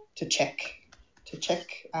to check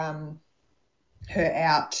her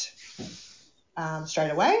out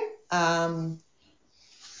straight away. And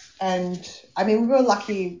I mean, we were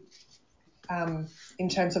lucky in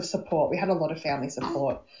terms of support. We had a lot of family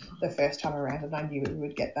support the first time around, and I knew we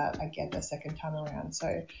would get that again the second time around.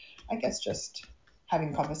 So I guess just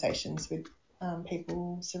having conversations with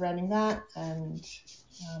people surrounding that, and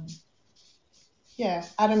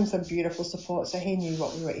Adam's a beautiful support, so he knew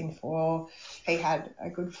what we were in for. He had a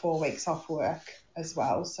good 4 weeks off work as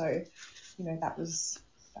well, so that was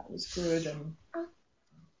that was good. And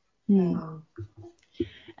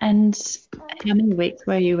And how many weeks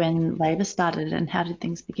were you when labour started, and how did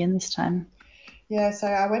things begin this time? Yeah, so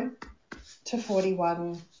I went to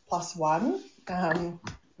 41 plus 1,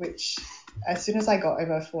 which as soon as I got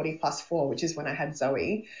over 40 plus 4, which is when I had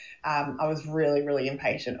Zoe, I was really, really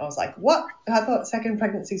impatient. I was like, what? I thought second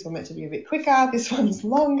pregnancies were meant to be a bit quicker. This one's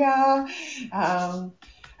longer. And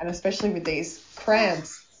especially with these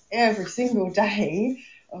cramps every single day,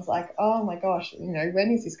 I was like, oh my gosh,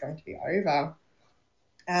 when is this going to be over?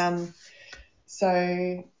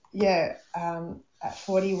 At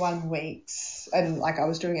 41 weeks, and like I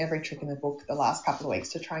was doing every trick in the book the last couple of weeks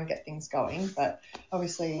to try and get things going, but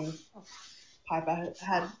obviously Piper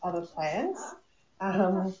had other plans.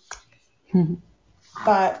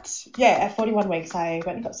 But yeah, at 41 weeks, I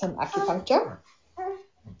went and got some acupuncture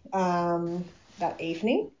that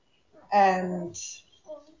evening, and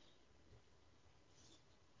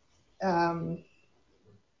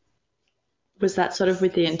was that sort of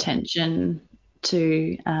with the intention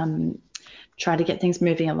to try to get things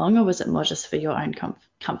moving along, or was it more just for your own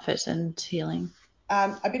comfort and healing?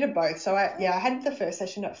 A bit of both. So I had the first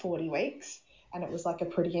session at 40 weeks, and it was like a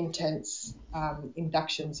pretty intense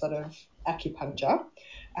induction sort of acupuncture.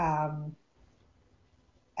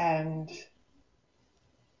 And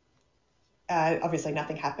obviously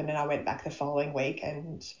nothing happened, and I went back the following week,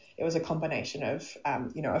 and it was a combination of,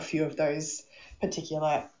 a few of those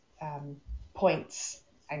particular points,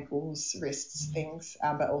 ankles, wrists, things,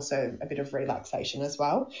 but also a bit of relaxation as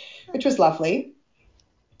well, which was lovely,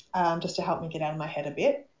 just to help me get out of my head a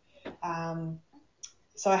bit.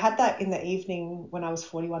 So I had that in the evening when I was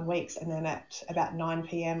 41 weeks, and then at about 9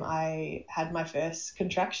 p.m. I had my first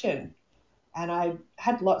contraction, and I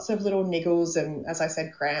had lots of little niggles and, as I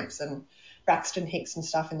said, cramps and Braxton Hicks and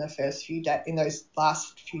stuff in the first in those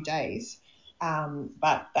last few days.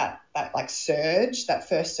 But that like surge, that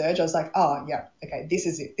first surge, I was like, oh yeah, okay, this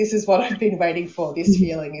is it. This is what I've been waiting for. This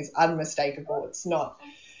feeling is unmistakable. It's not,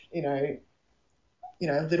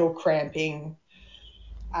 little cramping.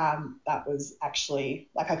 That was actually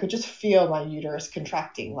like I could just feel my uterus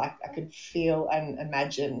contracting. Like I could feel and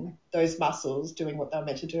imagine those muscles doing what they were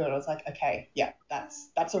meant to do. And I was like, okay, yeah,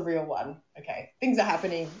 that's a real one. Okay, things are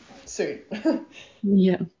happening soon.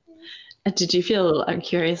 Yeah. Did you feel, I'm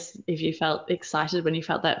curious if you felt excited when you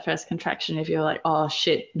felt that first contraction, if you were like, oh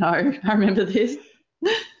shit, no, I remember this?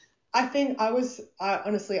 I think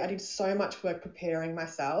honestly, I did so much work preparing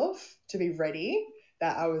myself to be ready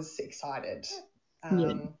that I was excited.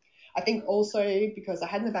 I think also because I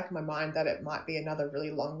had in the back of my mind that it might be another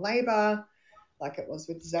really long labour, like it was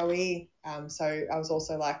with Zoe. So I was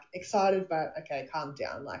also like excited, but okay, calm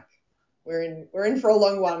down. Like we're in for a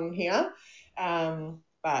long one here.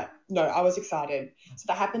 But no, I was excited. So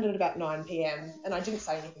that happened at about 9 p.m. and I didn't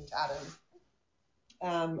say anything to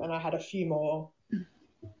Adam. And I had a few more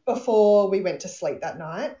before we went to sleep that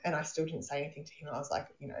night, and I still didn't say anything to him. I was like,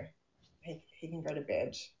 he can go to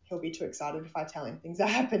bed. He'll be too excited if I tell him things are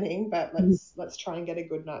happening, but let's try and get a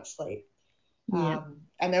good night's sleep. Yeah.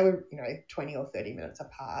 And they were, 20 or 30 minutes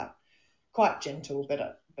apart, quite gentle,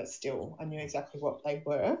 but still I knew exactly what they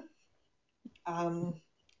were.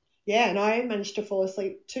 And I managed to fall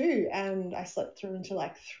asleep too, and I slept through until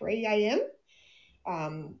like 3 a.m.,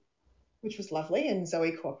 which was lovely, and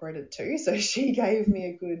Zoe cooperated too, so she gave me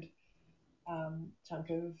a good chunk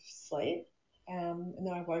of sleep. And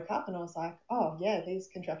then I woke up and I was like, oh yeah, these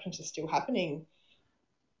contractions are still happening.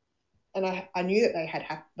 And I knew that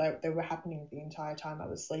they were happening the entire time I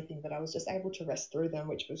was sleeping, but I was just able to rest through them,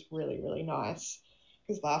 which was really, really nice.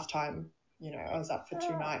 Because last time, I was up for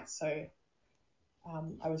 2 nights, so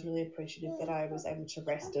I was really appreciative that I was able to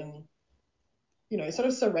rest and, sort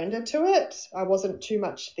of surrender to it. I wasn't too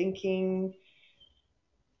much thinking.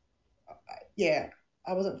 I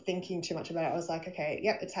wasn't thinking too much about it. I was like, okay,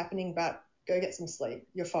 yep, it's happening, but go get some sleep.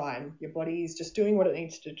 You're fine. Your body's just doing what it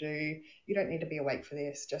needs to do. You don't need to be awake for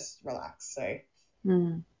this. Just relax. So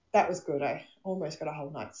that was good. I almost got a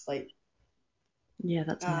whole night's sleep. Yeah,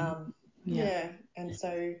 that's amazing. Yeah. And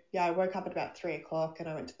so, I woke up at about 3 o'clock and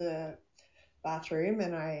I went to the bathroom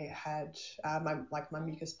and I had my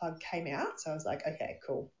mucus plug came out. So I was like, okay,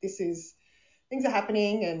 cool. Things are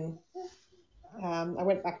happening. And I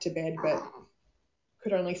went back to bed, but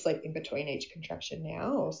could only sleep in between each contraction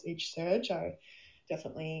now, or each surge. I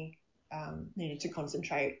definitely needed to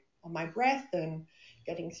concentrate on my breath and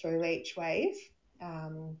getting through each wave.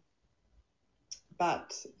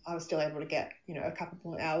 But I was still able to get, a couple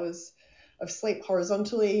more hours of sleep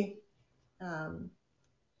horizontally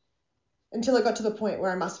until it got to the point where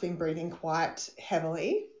I must have been breathing quite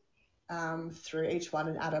heavily. through each one,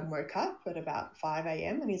 and Adam woke up at about 5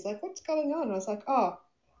 a.m. and he's like, what's going on? I was like, oh,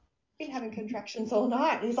 been having contractions all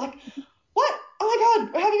night. And he's like, what? Oh my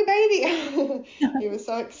God, we're having a baby. He was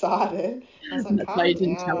so excited. I was like, That's why you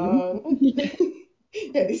didn't tell him.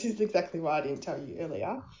 Yeah, this is exactly why I didn't tell you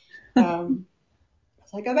earlier. I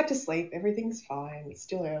was like, go back to sleep. Everything's fine. It's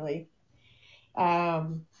still early.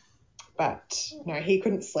 But no, he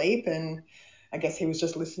couldn't sleep, and I guess he was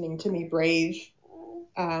just listening to me breathe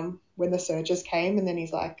when the surges came. And then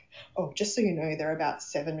he's like, oh, just so you know, they're about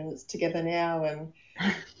 7 minutes together now, and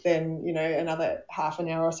then, another half an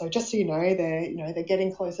hour or so, just so you know, they're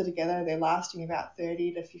getting closer together. They're lasting about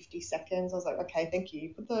 30 to 50 seconds. I was like, okay, thank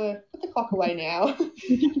you. Put the clock away now.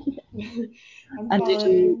 I'm And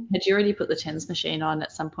fine. had you already put the TENS machine on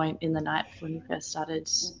at some point in the night when you first started?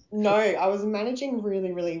 No, I was managing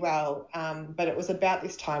really, really well. But it was about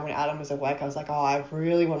this time when Adam was awake. I was like, oh, I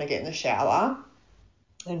really want to get in the shower.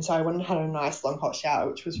 And so I went and had a nice long hot shower,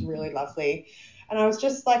 which was really lovely. And I was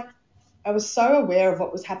just like, I was so aware of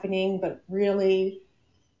what was happening, but really,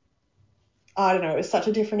 I don't know, it was such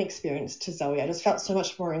a different experience to Zoe. I just felt so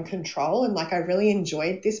much more in control, and like I really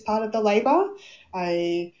enjoyed this part of the labour.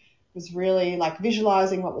 I was really like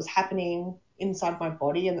visualising what was happening inside my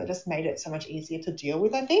body, and that just made it so much easier to deal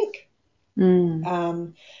with, I think.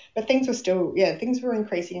 But things were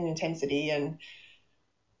increasing in intensity, and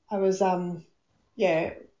I was,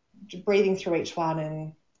 breathing through each one.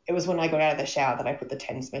 And it was when I got out of the shower that I put the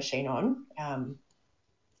TENS machine on,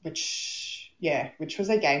 which was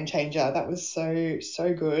a game changer. That was so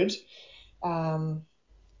good. And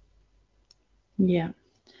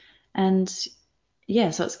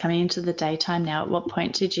so it's coming into the daytime now. At what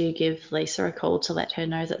point did you give Lisa a call to let her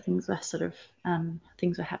know that things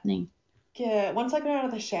were happening? Yeah, once I got out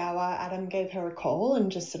of the shower, Adam gave her a call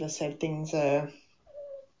and just sort of said things are,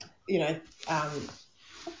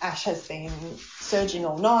 Ash has been surging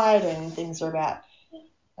all night and things are about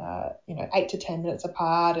 8 to 10 minutes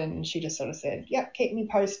apart, and she just sort of said, yep, keep me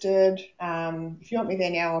posted. If you want me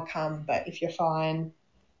there now, I'll come, but if you're fine,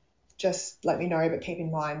 just let me know, but keep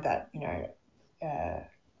in mind that,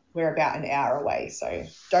 we're about an hour away, so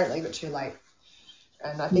don't leave it too late.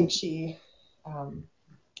 And I think she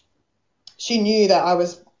knew that I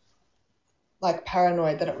was like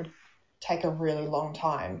paranoid that it would take a really long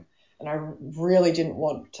time, and I really didn't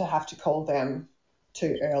want to have to call them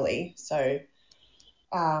too early. So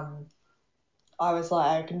I was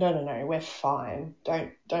like, no, we're fine.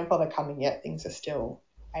 Don't bother coming yet. Things are still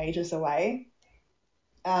ages away.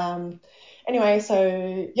 Anyway,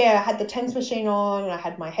 so yeah, I had the TENS machine on and I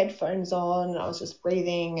had my headphones on and I was just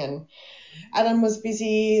breathing, and Adam was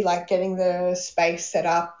busy like getting the space set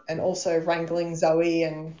up and also wrangling Zoe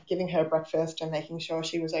and giving her breakfast and making sure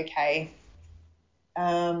she was okay.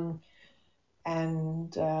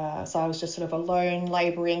 So I was just sort of alone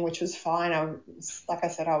labouring, which was fine. Like I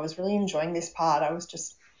said, I was really enjoying this part.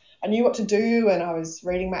 I knew what to do, and I was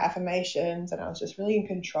reading my affirmations, and I was just really in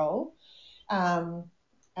control.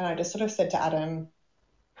 And I just sort of said to Adam,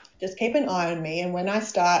 just keep an eye on me, and when I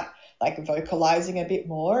start like vocalizing a bit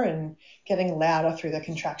more and getting louder through the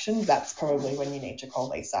contractions, that's probably when you need to call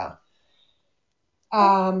Lisa.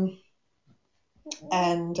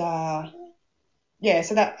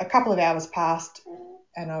 So that a couple of hours passed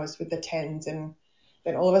and I was with the TENS, and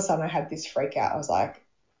then all of a sudden I had this freak out. I was like,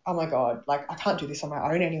 oh my God, like I can't do this on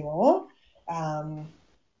my own anymore. So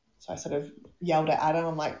I sort of yelled at Adam.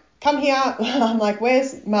 I'm like, come here. I'm like,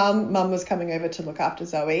 where's Mum? Mum was coming over to look after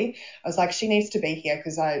Zoe. I was like, she needs to be here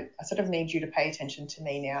because I sort of need you to pay attention to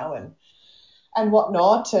me now and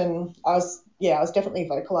whatnot. And I was definitely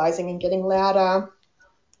vocalizing and getting louder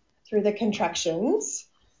through the contractions.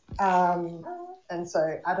 And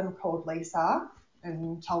so Adam called Lisa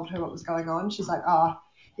and told her what was going on. She's like, oh,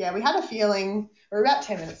 yeah, we had a feeling, we're about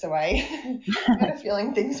 10 minutes away. We had a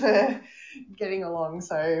feeling things were getting along.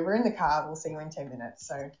 So we're in the car. We'll see you in 10 minutes.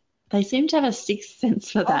 So they seem to have a sixth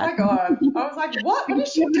sense for that. Oh my God. I was like, what? What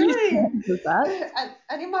is she doing?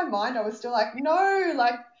 And in my mind, I was still like, no,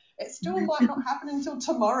 like it still might not happen until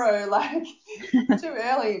tomorrow. Like it's too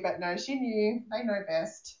early. But no, she knew. They know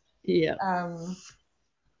best. Yeah.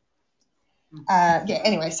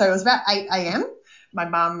 Anyway, so it was about 8 a.m. My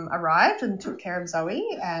mum arrived and took care of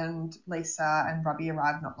Zoe, and Lisa and Robbie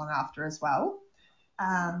arrived not long after as well.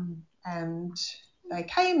 And they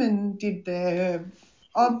came and did their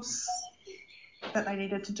obs that they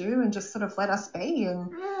needed to do and just sort of let us be.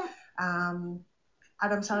 And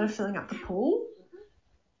Adam started filling up the pool,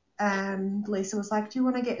 and Lisa was like, do you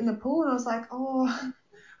want to get in the pool? And I was like,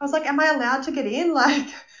 am I allowed to get in? Like,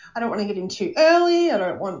 I don't want to get in too early. I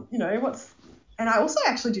don't want, And I also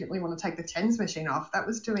actually didn't really want to take the TENS machine off. That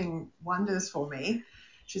was doing wonders for me.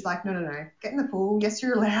 She's like, no, get in the pool. Yes,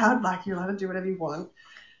 you're allowed. Like, you're allowed to do whatever you want.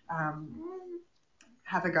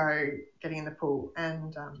 Have a go getting in the pool.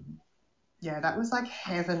 And, that was like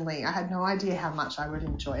heavenly. I had no idea how much I would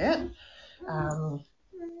enjoy it.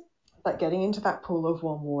 But getting into that pool of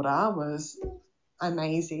warm water was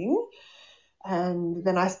amazing. And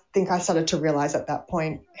then I think I started to realise at that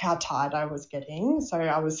point how tired I was getting. So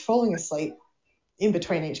I was falling asleep in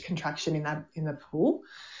between each contraction in the pool,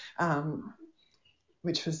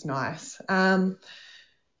 which was nice.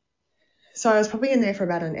 So I was probably in there for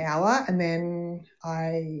about an hour, and then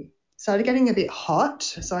I started getting a bit hot.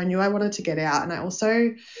 So I knew I wanted to get out, and I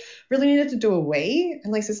also really needed to do a wee.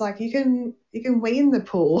 And Lisa's like, you can wee in the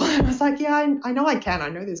pool. And I was like, yeah, I know I can. I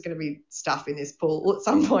know there's going to be stuff in this pool at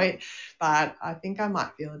some point, but I think I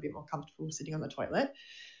might feel a bit more comfortable sitting on the toilet.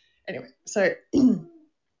 Anyway, so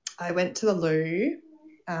I went to the loo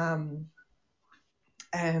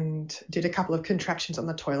and did a couple of contractions on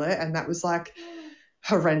the toilet, and that was like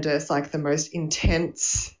horrendous, like the most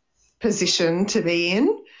intense position to be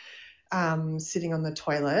in, sitting on the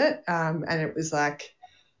toilet. And it was like,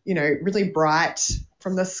 really bright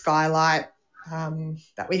from the skylight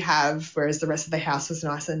that we have, whereas the rest of the house was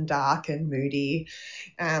nice and dark and moody.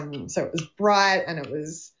 So it was bright and it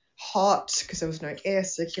was hot because there was no air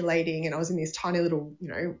circulating, and I was in this tiny little,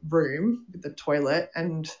 room with the toilet,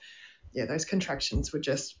 and those contractions were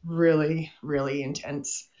just really, really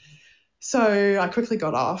intense. So I quickly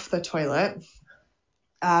got off the toilet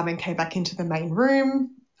and came back into the main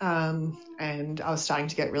room, and I was starting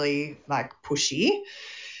to get really like pushy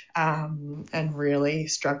and really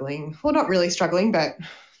struggling. Well, not really struggling, but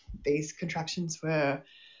these contractions were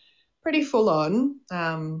pretty full on.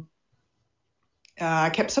 I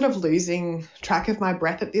kept sort of losing track of my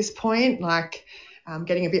breath at this point, like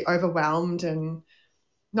getting a bit overwhelmed and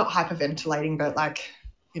not hyperventilating, but like,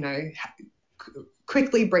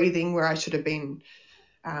 quickly breathing where I should have been,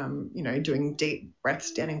 doing deep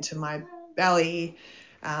breaths down into my belly.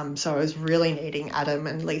 So I was really needing Adam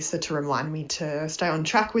and Lisa to remind me to stay on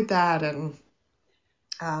track with that and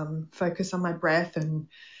focus on my breath. And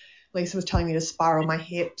Lisa was telling me to spiral my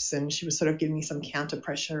hips, and she was sort of giving me some counter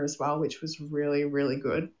pressure as well, which was really, really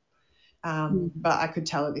good. But I could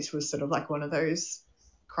tell that this was sort of like one of those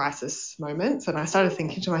crisis moments. And I started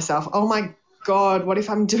thinking to myself, oh my God, what if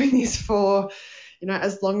I'm doing this for,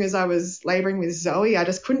 as long as I was labouring with Zoe? I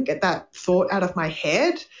just couldn't get that thought out of my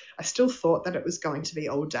head. I still thought that it was going to be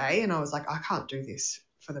all day, and I was like, I can't do this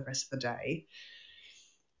for the rest of the day.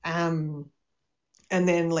 And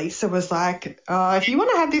then Lisa was like, if you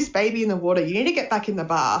want to have this baby in the water, you need to get back in the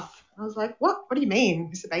bath. I was like, what? What do you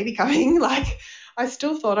mean? Is the baby coming? Like, I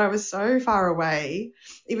still thought I was so far away,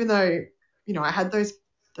 even though, I had those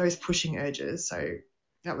pushing urges. So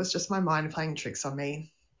that was just my mind playing tricks on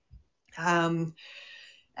me. And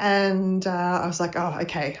I was like, oh,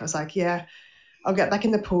 okay. I was like, yeah, I'll get back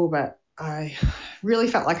in the pool, but I really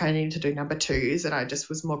felt like I needed to do number twos, and I just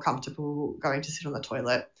was more comfortable going to sit on the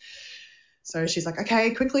toilet. So she's like,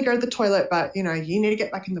 okay, quickly go to the toilet, but, you need to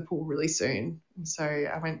get back in the pool really soon. And so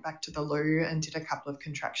I went back to the loo and did a couple of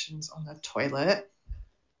contractions on the toilet,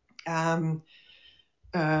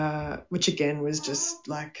 which again was just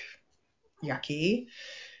like yucky.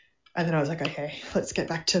 And then I was like, okay, let's get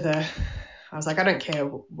back to I was like, I don't care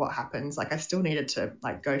what happens. Like, I still needed to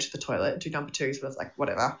like go to the toilet, do number twos, but I was like,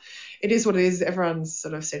 whatever. It is what it is. Everyone's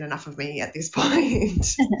sort of seen enough of me at this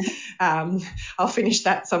point. I'll finish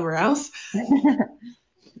that somewhere else.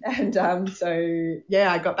 And so,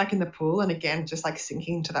 I got back in the pool, and again, just like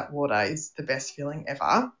sinking into that water is the best feeling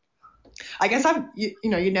ever. I guess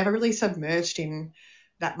you're never really submerged in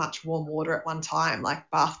that much warm water at one time.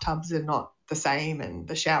 Like, bathtubs are not the same and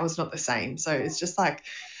the shower's not the same. So it's just like,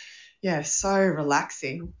 so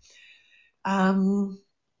relaxing. And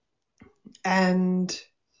pretty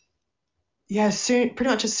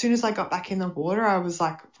much as soon as I got back in the water, I was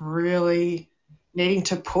like really needing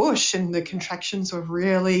to push, and the contractions were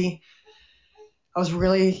I was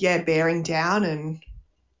really bearing down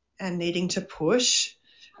and needing to push.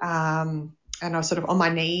 And I was sort of on my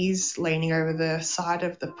knees leaning over the side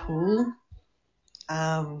of the pool.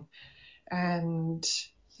 And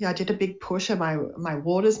I did a big push, and my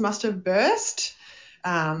waters must have burst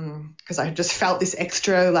because I just felt this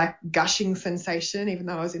extra like gushing sensation even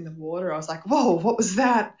though I was in the water. I was like, whoa, what was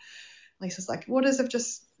that? Lisa's like, waters have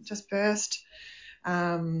just burst.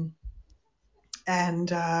 And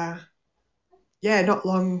not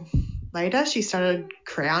long later she started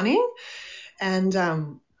crowning,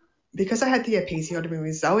 and because I had the episiotomy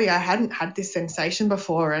with Zoe, I hadn't had this sensation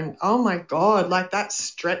before, and oh my God, like that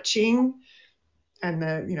stretching and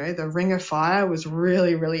the ring of fire was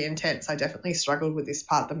really, really intense. I definitely struggled with this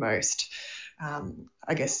part the most,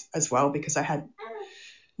 I guess as well because I had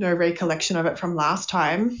no recollection of it from last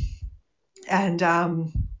time. And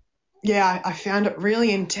I found it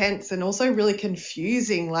really intense and also really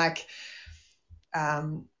confusing, like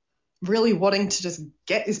really wanting to just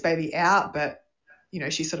get this baby out, but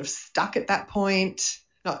she's sort of stuck at that point.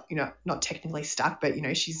 Not technically stuck, but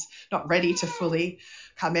she's not ready to fully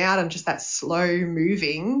come out, and just that slow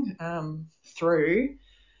moving through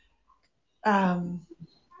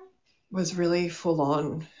was really full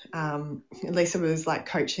on. Lisa was like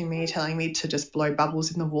coaching me, telling me to just blow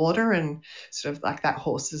bubbles in the water and sort of like that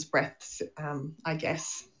horse's breath, I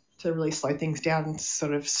guess, to really slow things down and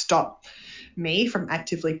sort of stop me from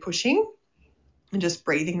actively pushing and just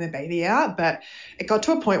breathing the baby out. But it got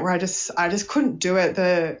to a point where I just couldn't do it.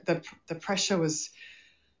 The pressure was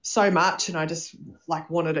so much, and I just like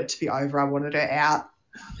wanted it to be over. I wanted it out.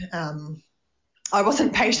 I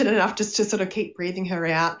wasn't patient enough just to sort of keep breathing her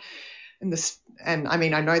out. And I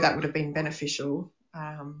mean, I know that would have been beneficial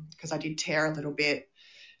because I did tear a little bit.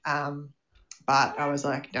 But I was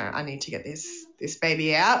like, no, I need to get this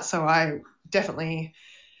baby out. So I definitely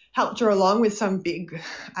helped her along with some big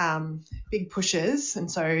pushes,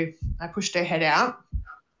 and so I pushed her head out.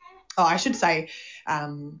 Oh, I should say,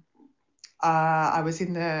 I was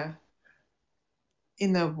in the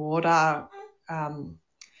water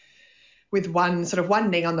with one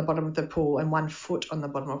knee on the bottom of the pool and 1 foot on the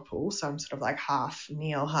bottom of the pool, so I'm sort of like half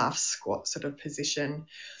kneel, half squat sort of position,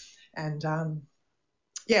 and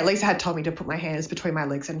Lisa had told me to put my hands between my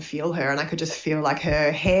legs and feel her, and I could just feel like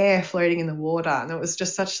her hair floating in the water, and it was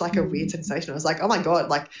just such like a weird sensation. I was like, oh my God,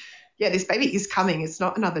 like, yeah, this baby is coming. It's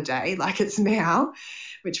not another day, like it's now,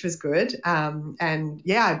 which was good. I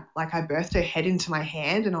birthed her head into my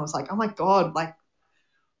hand, and I was like, oh my God, like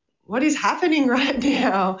what is happening right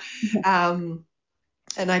now? And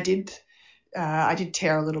I did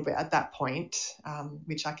tear a little bit at that point,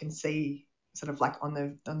 which I can see sort of like on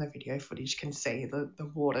the video footage, can see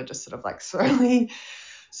the water just sort of like slowly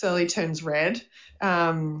turns red.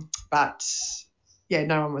 But yeah,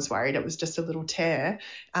 no one was worried. It was just a little tear.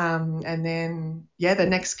 And then, the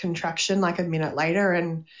next contraction, like a minute later,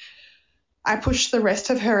 and I pushed the rest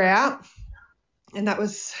of her out. And that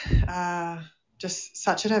was just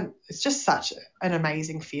such an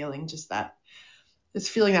amazing feeling, just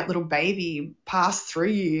feeling that little baby pass through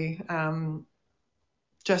you.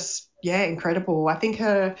 Incredible. I think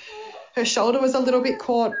her shoulder was a little bit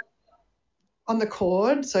caught on the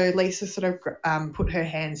cord, so Lisa sort of put her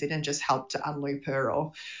hands in and just helped to unloop her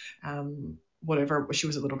or whatever. She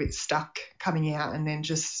was a little bit stuck coming out, and then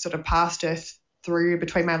just sort of passed her through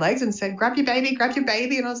between my legs and said, grab your baby.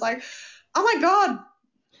 And I was like, oh my God,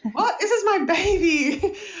 what? This is my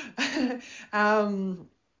baby.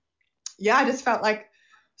 I just felt like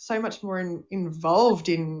so much more involved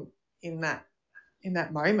in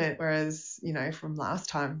that moment, whereas from last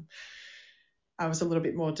time I was a little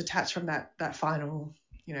bit more detached from that final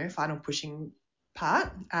pushing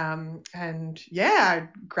part. I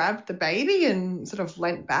grabbed the baby and sort of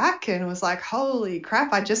leant back and was like, holy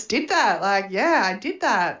crap, I just did that. Like, yeah, I did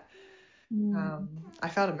that. I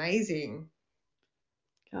felt amazing.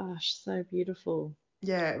 Gosh, so beautiful.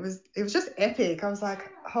 Yeah, it was just epic. I was like,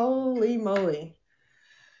 holy moly.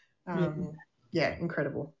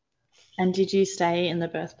 Incredible. And did you stay in the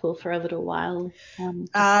birth pool for a little while?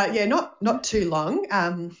 Not too long.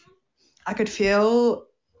 I could feel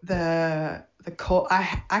the core.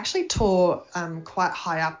 I actually tore quite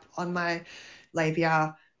high up on my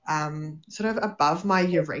labia, sort of above my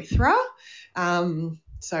urethra.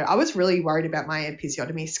 So I was really worried about my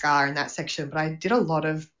episiotomy scar in that section, but I did a lot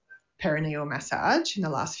of perineal massage in the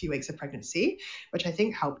last few weeks of pregnancy, which I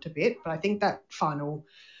think helped a bit. But I think that final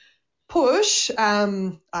push,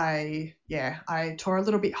 I tore a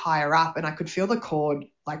little bit higher up, and I could feel the cord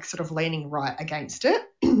like sort of leaning right against it,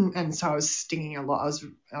 and so I was stinging a lot.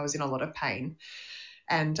 I was in a lot of pain,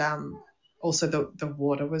 and also the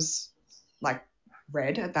water was like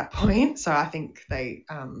red at that point. So I think they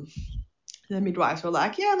the midwives were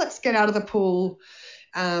like, yeah, let's get out of the pool,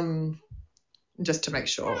 just to make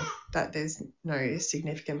sure that there's no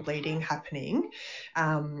significant bleeding happening.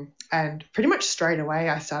 And pretty much straight away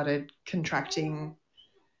I started contracting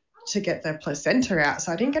to get the placenta out.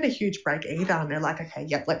 So I didn't get a huge break either. And they're like, okay,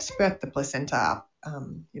 yep, let's birth the placenta up,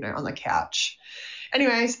 on the couch.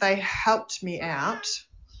 Anyways, they helped me out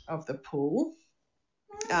of the pool.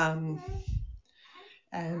 And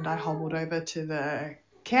I hobbled over to the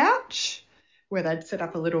couch where they'd set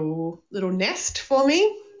up a little nest for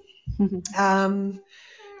me. And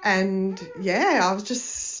I was just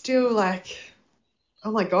still like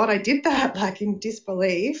oh my God, I did that, like in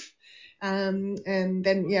disbelief. And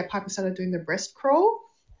then, yeah, Piper started doing the breast crawl,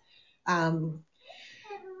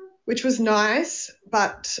 which was nice,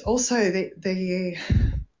 but also the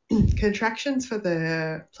contractions for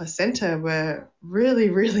the placenta were really,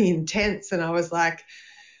 really intense. And I was like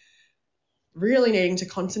really needing to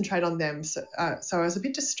concentrate on them. So I was a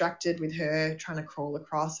bit distracted with her trying to crawl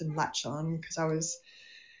across and latch on, because I was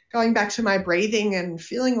going back to my breathing and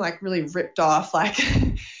feeling like really ripped off, like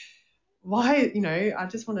why, I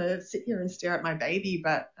just want to sit here and stare at my baby.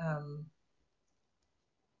 But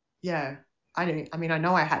yeah, I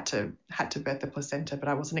know I had to birth the placenta, but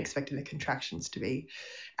I wasn't expecting the contractions to be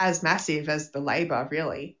as massive as the labor,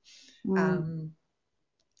 really.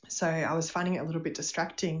 So I was finding it a little bit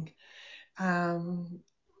distracting. And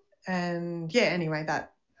yeah, anyway,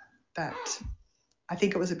 that I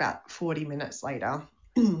think it was about 40 minutes later,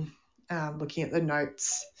 looking at the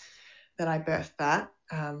notes, that I birthed that,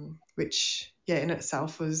 which, yeah, in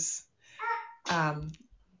itself was an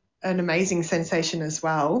amazing sensation as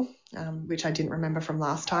well, which I didn't remember from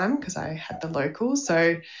last time because I had the locals.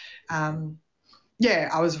 So, yeah,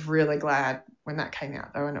 I was really glad when that came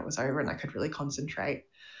out, though, and it was over and I could really concentrate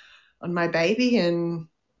on my baby and,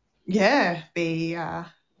 yeah,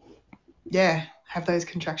 have those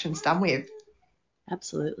contractions done with.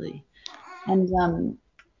 Absolutely. And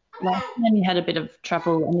last time you had a bit of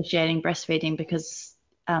trouble initiating breastfeeding because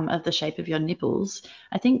of the shape of your nipples.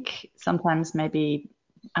 I think sometimes maybe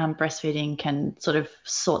breastfeeding can sort of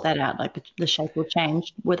sort that out, like the shape will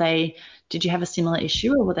change. Did you have a similar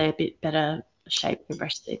issue, or were they a bit better shape for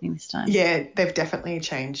breastfeeding this time? Yeah, they've definitely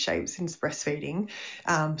changed shape since breastfeeding.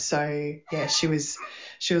 So yeah, she was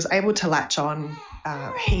able to latch on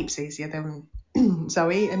heaps easier than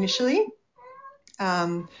Zoe initially.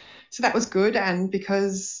 So that was good, and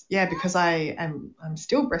because I'm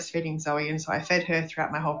still breastfeeding Zoe, and so I fed her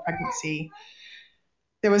throughout my whole pregnancy.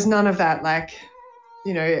 There was none of that, like,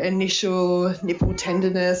 initial nipple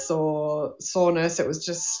tenderness or soreness. It was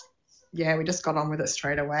just, yeah, we just got on with it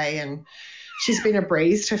straight away, and she's been a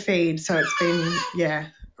breeze to feed, so it's been, yeah,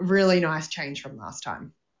 a really nice change from last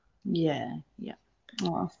time. Yeah.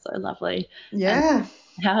 Oh, so lovely. Yeah.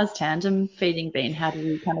 And how has tandem feeding been? How do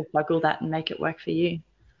you kind of juggle that and make it work for you?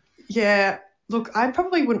 Yeah, look, I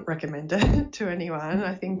probably wouldn't recommend it to anyone.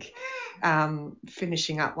 I think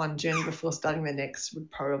finishing up one journey before starting the next would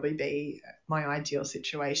probably be my ideal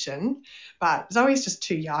situation. But Zoe's just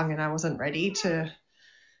too young, and I wasn't ready to,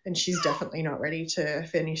 and she's definitely not ready to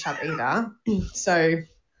finish up either. So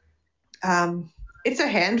it's a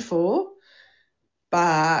handful,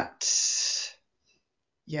 but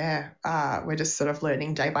yeah, we're just sort of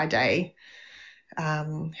learning day by day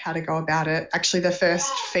how to go about it. Actually, the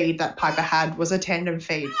first feed that Piper had was a tandem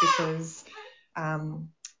feed because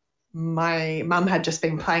my mum had just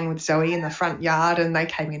been playing with Zoe in the front yard, and they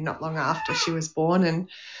came in not long after she was born, and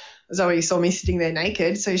Zoe saw me sitting there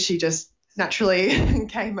naked, so she just naturally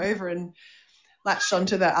came over and latched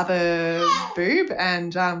onto the other boob,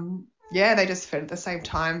 and yeah, they just fed at the same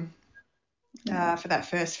time for that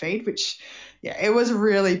first feed, which, yeah, it was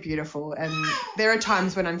really beautiful. And there are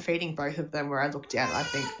times when I'm feeding both of them where I look down and I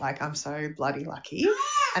think, like, I'm so bloody lucky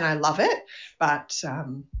and I love it. But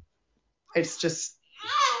it's just,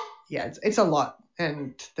 yeah, it's a lot.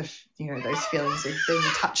 And those feelings of being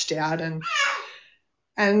touched out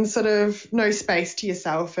and sort of no space to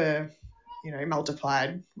yourself are,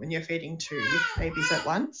 multiplied when you're feeding two babies at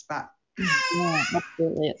once. But Yeah,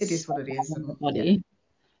 absolutely. it is what it is. On the And body.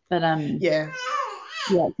 But yeah.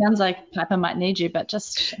 yeah, it sounds like Piper might need you, but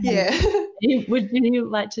just Yeah. would you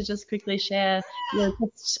like to just quickly share, you're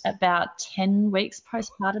just about 10 weeks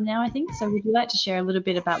postpartum now, I think. So would you like to share a little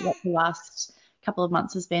bit about what the last couple of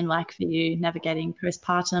months has been like for you navigating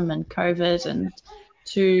postpartum and COVID and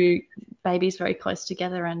two babies very close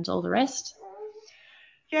together and all the rest?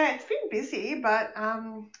 Yeah, it's been busy, but I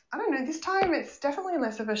don't know. This time it's definitely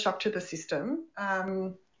less of a shock to the system.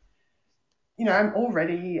 I'm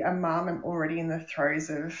already a mum. I'm already in the throes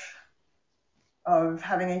of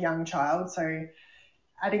having a young child, so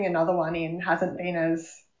adding another one in hasn't been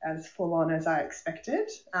as full on as I expected.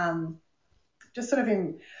 Just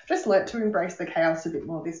learnt to embrace the chaos a bit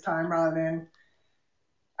more this time, rather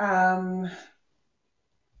than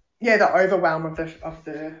the overwhelm of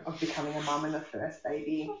becoming a mum and the first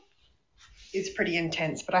baby is pretty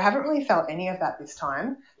intense, but I haven't really felt any of that this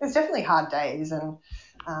time. There's definitely hard days, and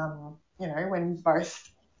when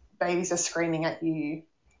both babies are screaming at you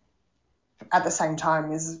at the same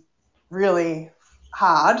time is really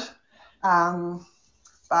hard.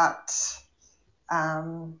 But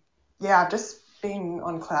yeah, I've just been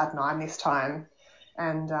on cloud nine this time,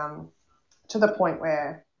 and to the point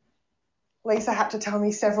where Lisa had to tell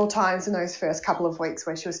me several times in those first couple of weeks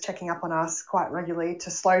where she was checking up on us quite regularly to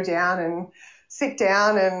slow down and sit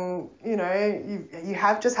down, and, you know, you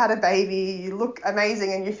have just had a baby, you look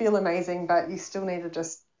amazing and you feel amazing, but you still need to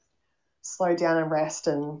just slow down and rest.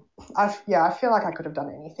 And I feel like I could have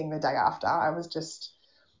done anything the day after.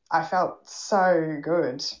 I felt so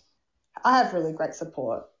good. I have really great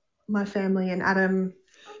support. My family, and Adam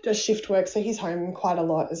does shift work, so he's home quite a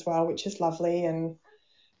lot as well, which is lovely. And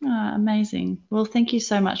amazing. Well, thank you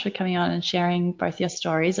so much for coming on and sharing both your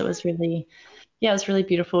stories. It was really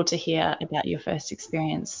beautiful to hear about your first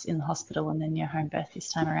experience in the hospital and then your home birth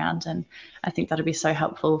this time around. And I think that'll be so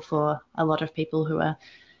helpful for a lot of people who are,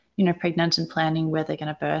 you know, pregnant and planning where they're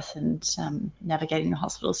going to birth, and navigating the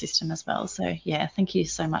hospital system as well. So yeah, thank you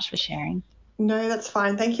so much for sharing. No, that's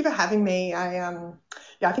fine. Thank you for having me. I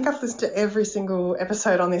think I've listened to every single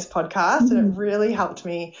episode on this podcast, and it really helped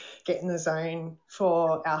me get in the zone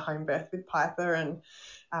for our home birth with Piper. And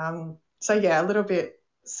so yeah, a little bit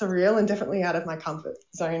surreal and definitely out of my comfort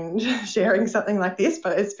zone sharing something like this,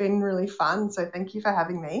 but it's been really fun. So thank you for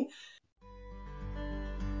having me.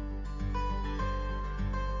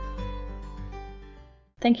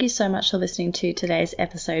 Thank you so much for listening to today's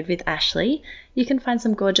episode with Ashley. You can find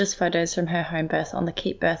some gorgeous photos from her home birth on the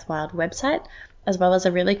Keep Birth Wild website, as well as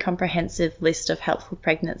a really comprehensive list of helpful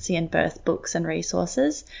pregnancy and birth books and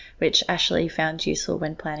resources, which Ashley found useful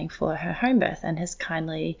when planning for her home birth and has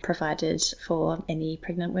kindly provided for any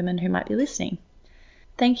pregnant women who might be listening.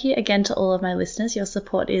 Thank you again to all of my listeners. Your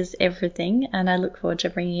support is everything, and I look forward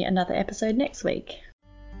to bringing you another episode next week.